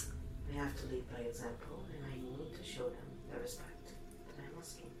I have to lead by example, and I need to show them the respect that I'm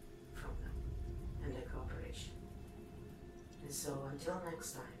asking from them and the cooperation. And so until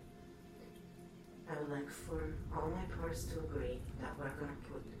next time, I would like for all my parts to agree that we're going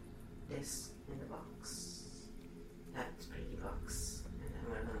to put this in the box, that pretty box, and then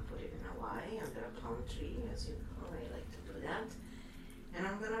we're going to put it in Hawaii under a palm tree, as you know, I like to do that. And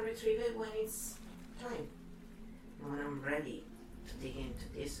I'm going to retrieve it when it's time, and when I'm ready to dig into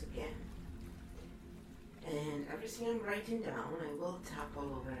this again. And everything I'm writing down, I will tap all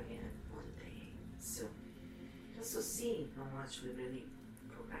over again one day soon. just to see how much we really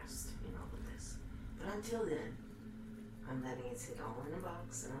progressed in all of this. But until then, I'm letting it sit all in a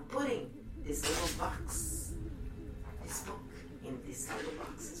box, and I'm putting this little box, this book, in this little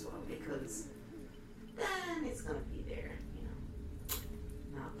box as well, because then it's gonna be there,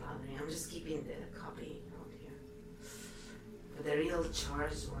 not bothering. I'm just keeping the copy out here. But the real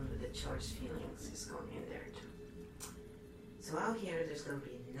charged one with the charged feelings is going in there too. So out here, there's gonna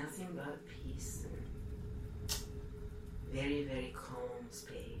be nothing but peace and very, very calm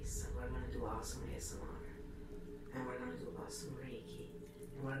space. And we're gonna do awesome ASMR. And we're gonna do awesome Reiki.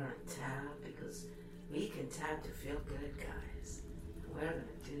 And we're gonna tap, because we can tap to feel good, guys. And we're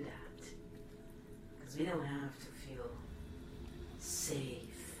gonna do that. Because we don't have to feel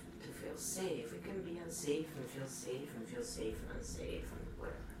safe to feel safe. We can be unsafe and feel safe and feel safe and unsafe and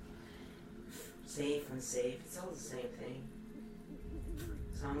whatever. Safe and safe, it's all the same thing.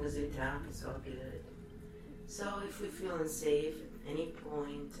 As long as we tap, it's all good. So if we feel unsafe at any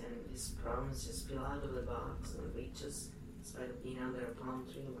point and these problems just feel out of the box and we just, instead of being under a palm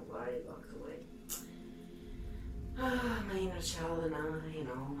tree in Hawaii, walked away. My inner child and I and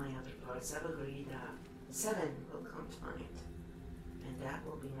all my other parts have agreed that 7 will come to mind. And that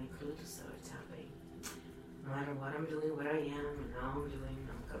will be my clue to start tapping. No matter what I'm doing, where I am, and how I'm doing,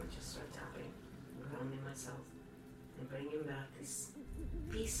 I'm going to just start tapping, grounding myself, and bringing back this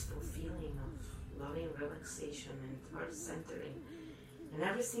peaceful feeling of loving relaxation and heart centering, and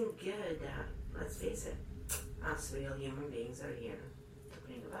everything good that, let's face it, us real human beings are here to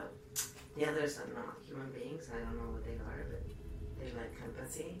bring about. The others are not human beings. I don't know what they are, but they lack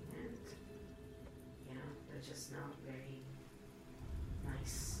empathy, and, they're just not very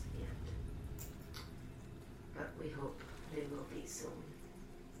nice yet. But we hope they will be soon.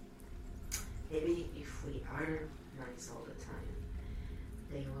 Maybe if we are nice all the time,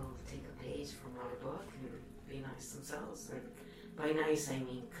 they will take a page from our book and be nice themselves. And by nice, I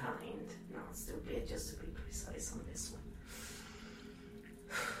mean kind, not stupid, just to be precise on this one.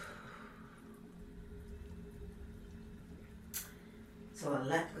 So I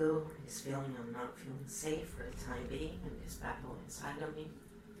let go this feeling of not feeling safe for the time being, and this battle inside of me,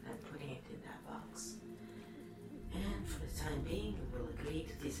 and putting it in that box. And for the time being, we will agree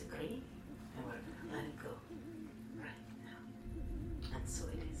to disagree, and we're going to let it go right now. And so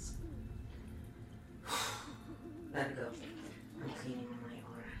it is. Let it go. I'm cleaning my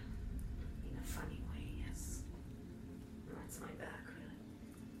aura in a funny way, yes. That's my back, really.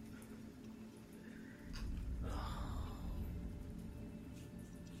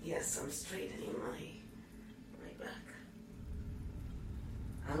 Yes, I'm straightening my back.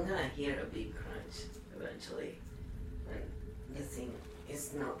 I'm gonna hear a big crunch eventually, when the thing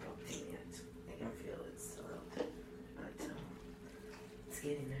is not plugged in yet. I can feel it still out, but it's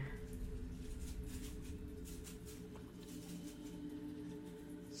getting there.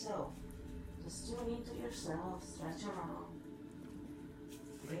 So, just tune into yourself, stretch around,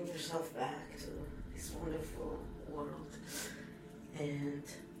 bring yourself back to this wonderful world, and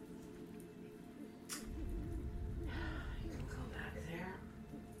you can go back there.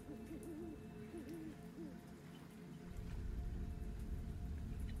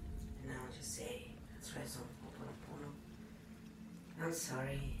 And now just say, let's try some Ho'oponopono. I'm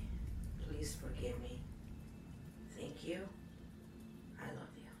sorry. Please forgive me. Thank you. I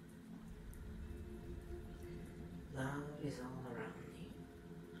love you. Love is all around me.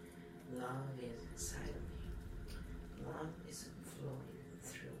 Love is inside of me. Love is flowing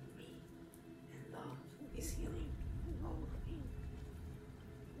through me. And love is healing all of me.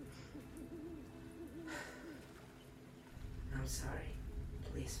 I'm sorry.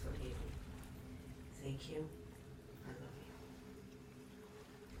 Please forgive me. Thank you. I love you.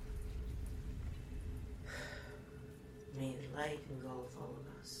 May the light engulf all of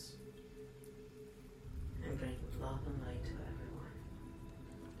us and bring love and light to everyone.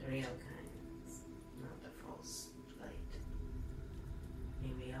 The real kind, not the false light.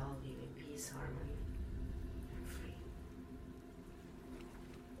 May we all live in peace, harmony, and free.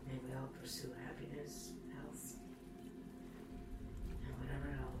 May we all pursue happiness, health, and whatever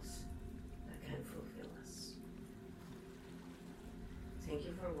else that can fulfill us. Thank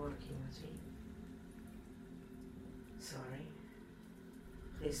you for working with me. Sorry.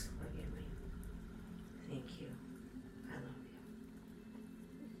 Please forgive me. Thank you. I love you.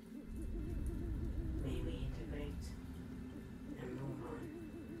 May we integrate and move on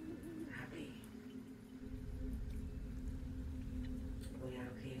happy. We are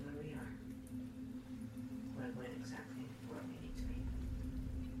okay where we are. We're going exactly where we need to be.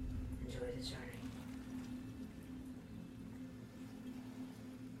 Enjoy the journey.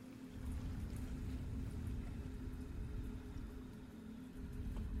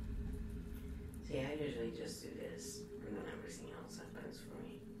 just do this, and then everything else happens for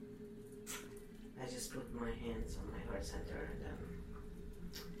me. I just put my hands on my heart center, and then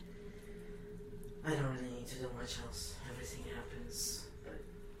I don't really need to do much else. Everything happens, but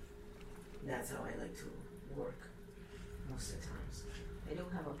that's how I like to work most of the times. I do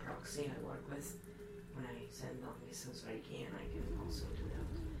have a proxy I work with when I send long distance Reiki, and I can also do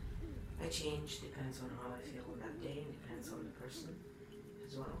that. I change, depends on how I feel on that day, and depends on the person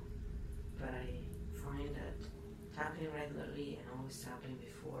as well. But I find that tapping regularly and always tapping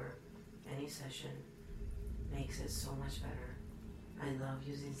before any session makes it so much better. I love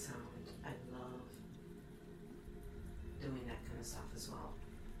using sound. I love doing that kind of stuff as well.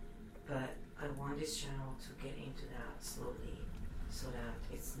 But I want this channel to get into that slowly so that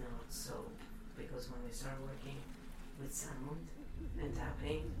it's not so, because when we start working with sound and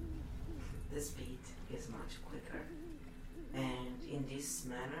tapping, the speed is much quicker. And in this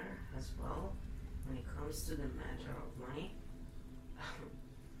manner as well, when it comes to the matter of money,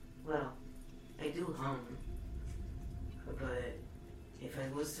 well, I do hum, but if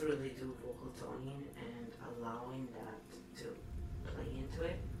I was to really do vocal toning and allowing that to play into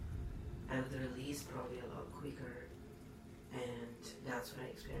it, I would release probably a lot quicker, and that's what I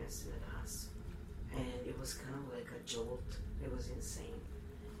experienced in the past. And it was kind of like a jolt. It was insane.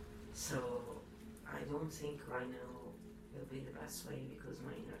 So I don't think right now it'll be the best way, because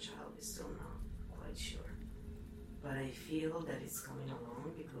my inner child is still not quite sure. But I feel that it's coming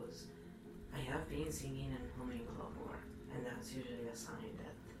along, because I have been singing and humming a lot more, and that's usually a sign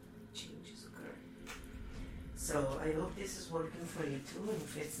that change is occurring. So I hope this is working for you too, and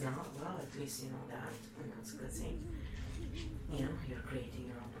if it's not, well, at least you know that, and that's a good thing. You know, you're creating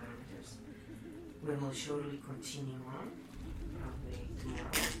your own parameters. We will surely continue on, probably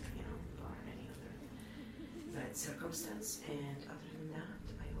tomorrow, you know, or any other bad circumstance. And other than that,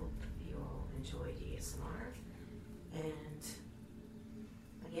 I hope you all enjoy the ASMR. And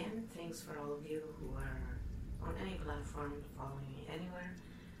again, thanks for all of you who are on any platform following me anywhere.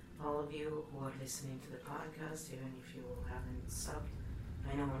 All of you who are listening to the podcast, even if you haven't subbed.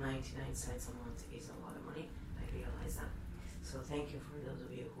 I know 99 cents a month is a lot of money. I realize that. So thank you for those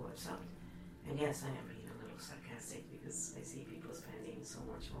of you who have subbed. And yes, I am being a little sarcastic, because I see people spending so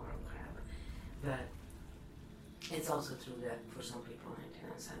much more on crap. But it's also true that for some people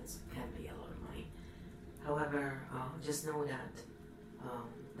 99 cents can be a lot of money. However, just know that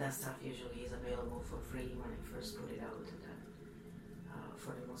that stuff usually is available for free when I first put it out, and then,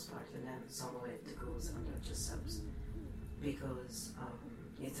 for the most part, and then some of it goes under just subs, because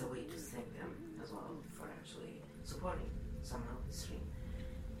it's a way to thank them as well for actually supporting somehow the stream.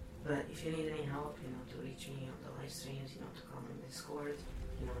 But if you need any help, you know, to reach me on the live streams, you know, to come on Discord,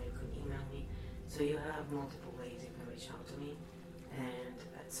 you know, you can email me. So you have multiple ways you can reach out to me, and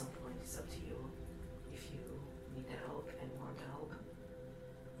at some point it's up to you. If you need the help and want the help,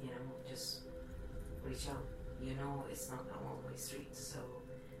 you know, just reach out. You know, it's not a one-way street, so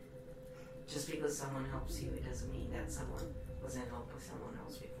just because someone helps you, it doesn't mean that someone wasn't helped with someone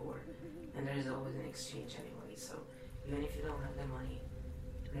else before. And there's always an exchange anyway, so even if you don't have the money,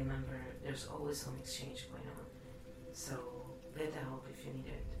 remember, there's always some exchange going on. So get the help if you need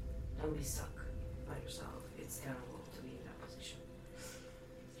it. Don't be stuck by yourself. It's terrible to be in that position.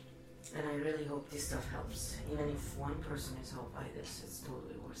 And I really hope this stuff helps. Even if one person is helped by this, it's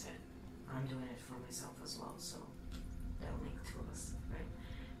totally worth it. I'm doing it for myself as well, so that'll make two of us, right?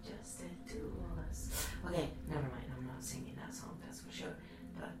 Just the two of us. Okay, never mind. I'm not singing that song, that's for sure.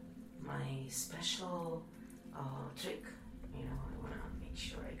 But my special trick, you know, I want to make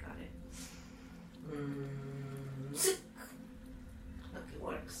sure I got it. Zook! Look, it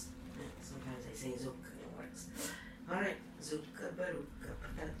works. Sometimes I say zook and it works. Alright, zooka baruka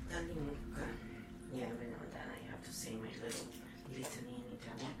patatalinka. Yeah, every now and then I have to say my little litany in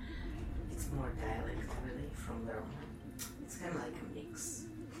Italian. It's more dialect, really, from Verona. It's kind of like a mix.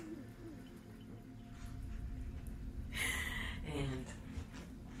 And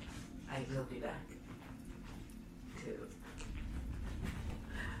I will be back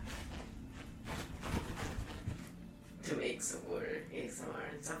to make some more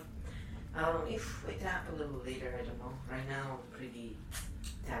ASMR and stuff. If we tap a little later, I don't know. Right now I'm pretty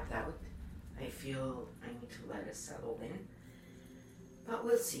tapped out. I feel I need to let it settle in. But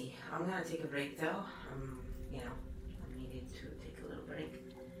we'll see. I'm gonna take a break though. You know, I'm needing to take a little break.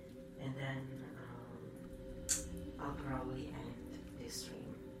 And then I'll probably end this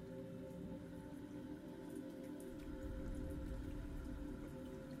stream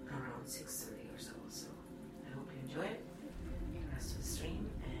around 6:30 or so. So I hope you enjoy it, the rest of the stream,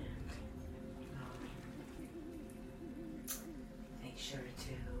 and make sure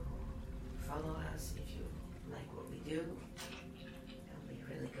to follow us if you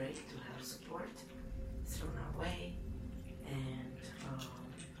of support thrown our way, and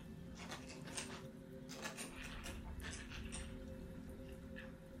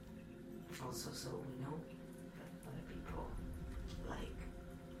also so we know that other people like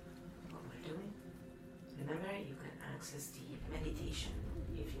what we're doing. Remember, you can access the meditation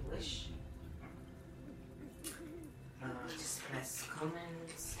if you wish. Just press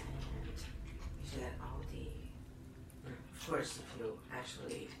comments and you get all the, of course, if you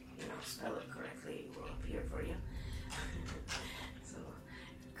actually, spell it correctly, it will appear for you. So,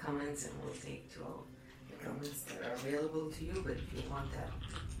 comments, and we'll take to all the comments that are available to you. But if you want that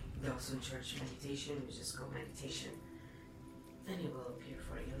also church meditation, you just go meditation and it will appear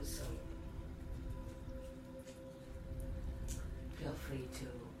for you. So, feel free to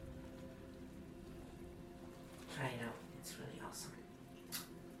try it out. It's really awesome.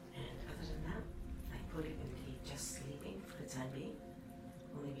 And other than that, I put it in the just sleeping for the time being,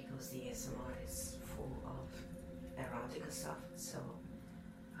 only because the ASMR is full of erotica stuff, so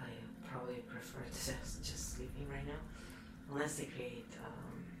I probably prefer just sleeping right now, unless they create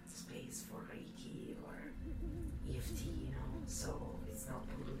space for Reiki or EFT, so it's not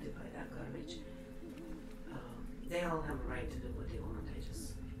polluted by that garbage. They all have a right to do what they want. I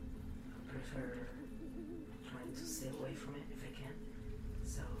just prefer trying to stay away from it if I can.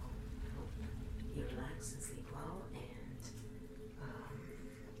 So I hope you relax and sleep well, and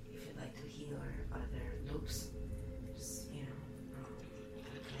if you'd like to hear other loops, just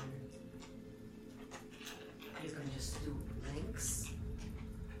you can just do links,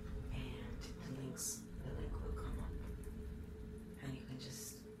 and the link will come up, and you can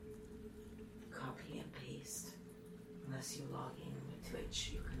just copy and paste. Unless you log in with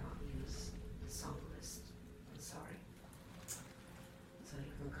Twitch, you cannot use the song list. I'm sorry. So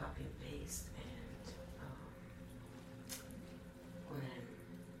you can copy and paste, and then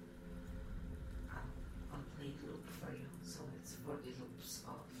I'll play the loop for you. So it's for the loops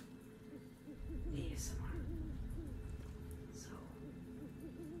of the ASMR.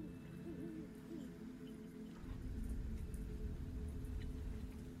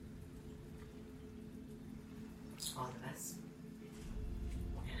 So all the best, and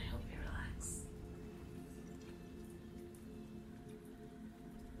I hope you relax.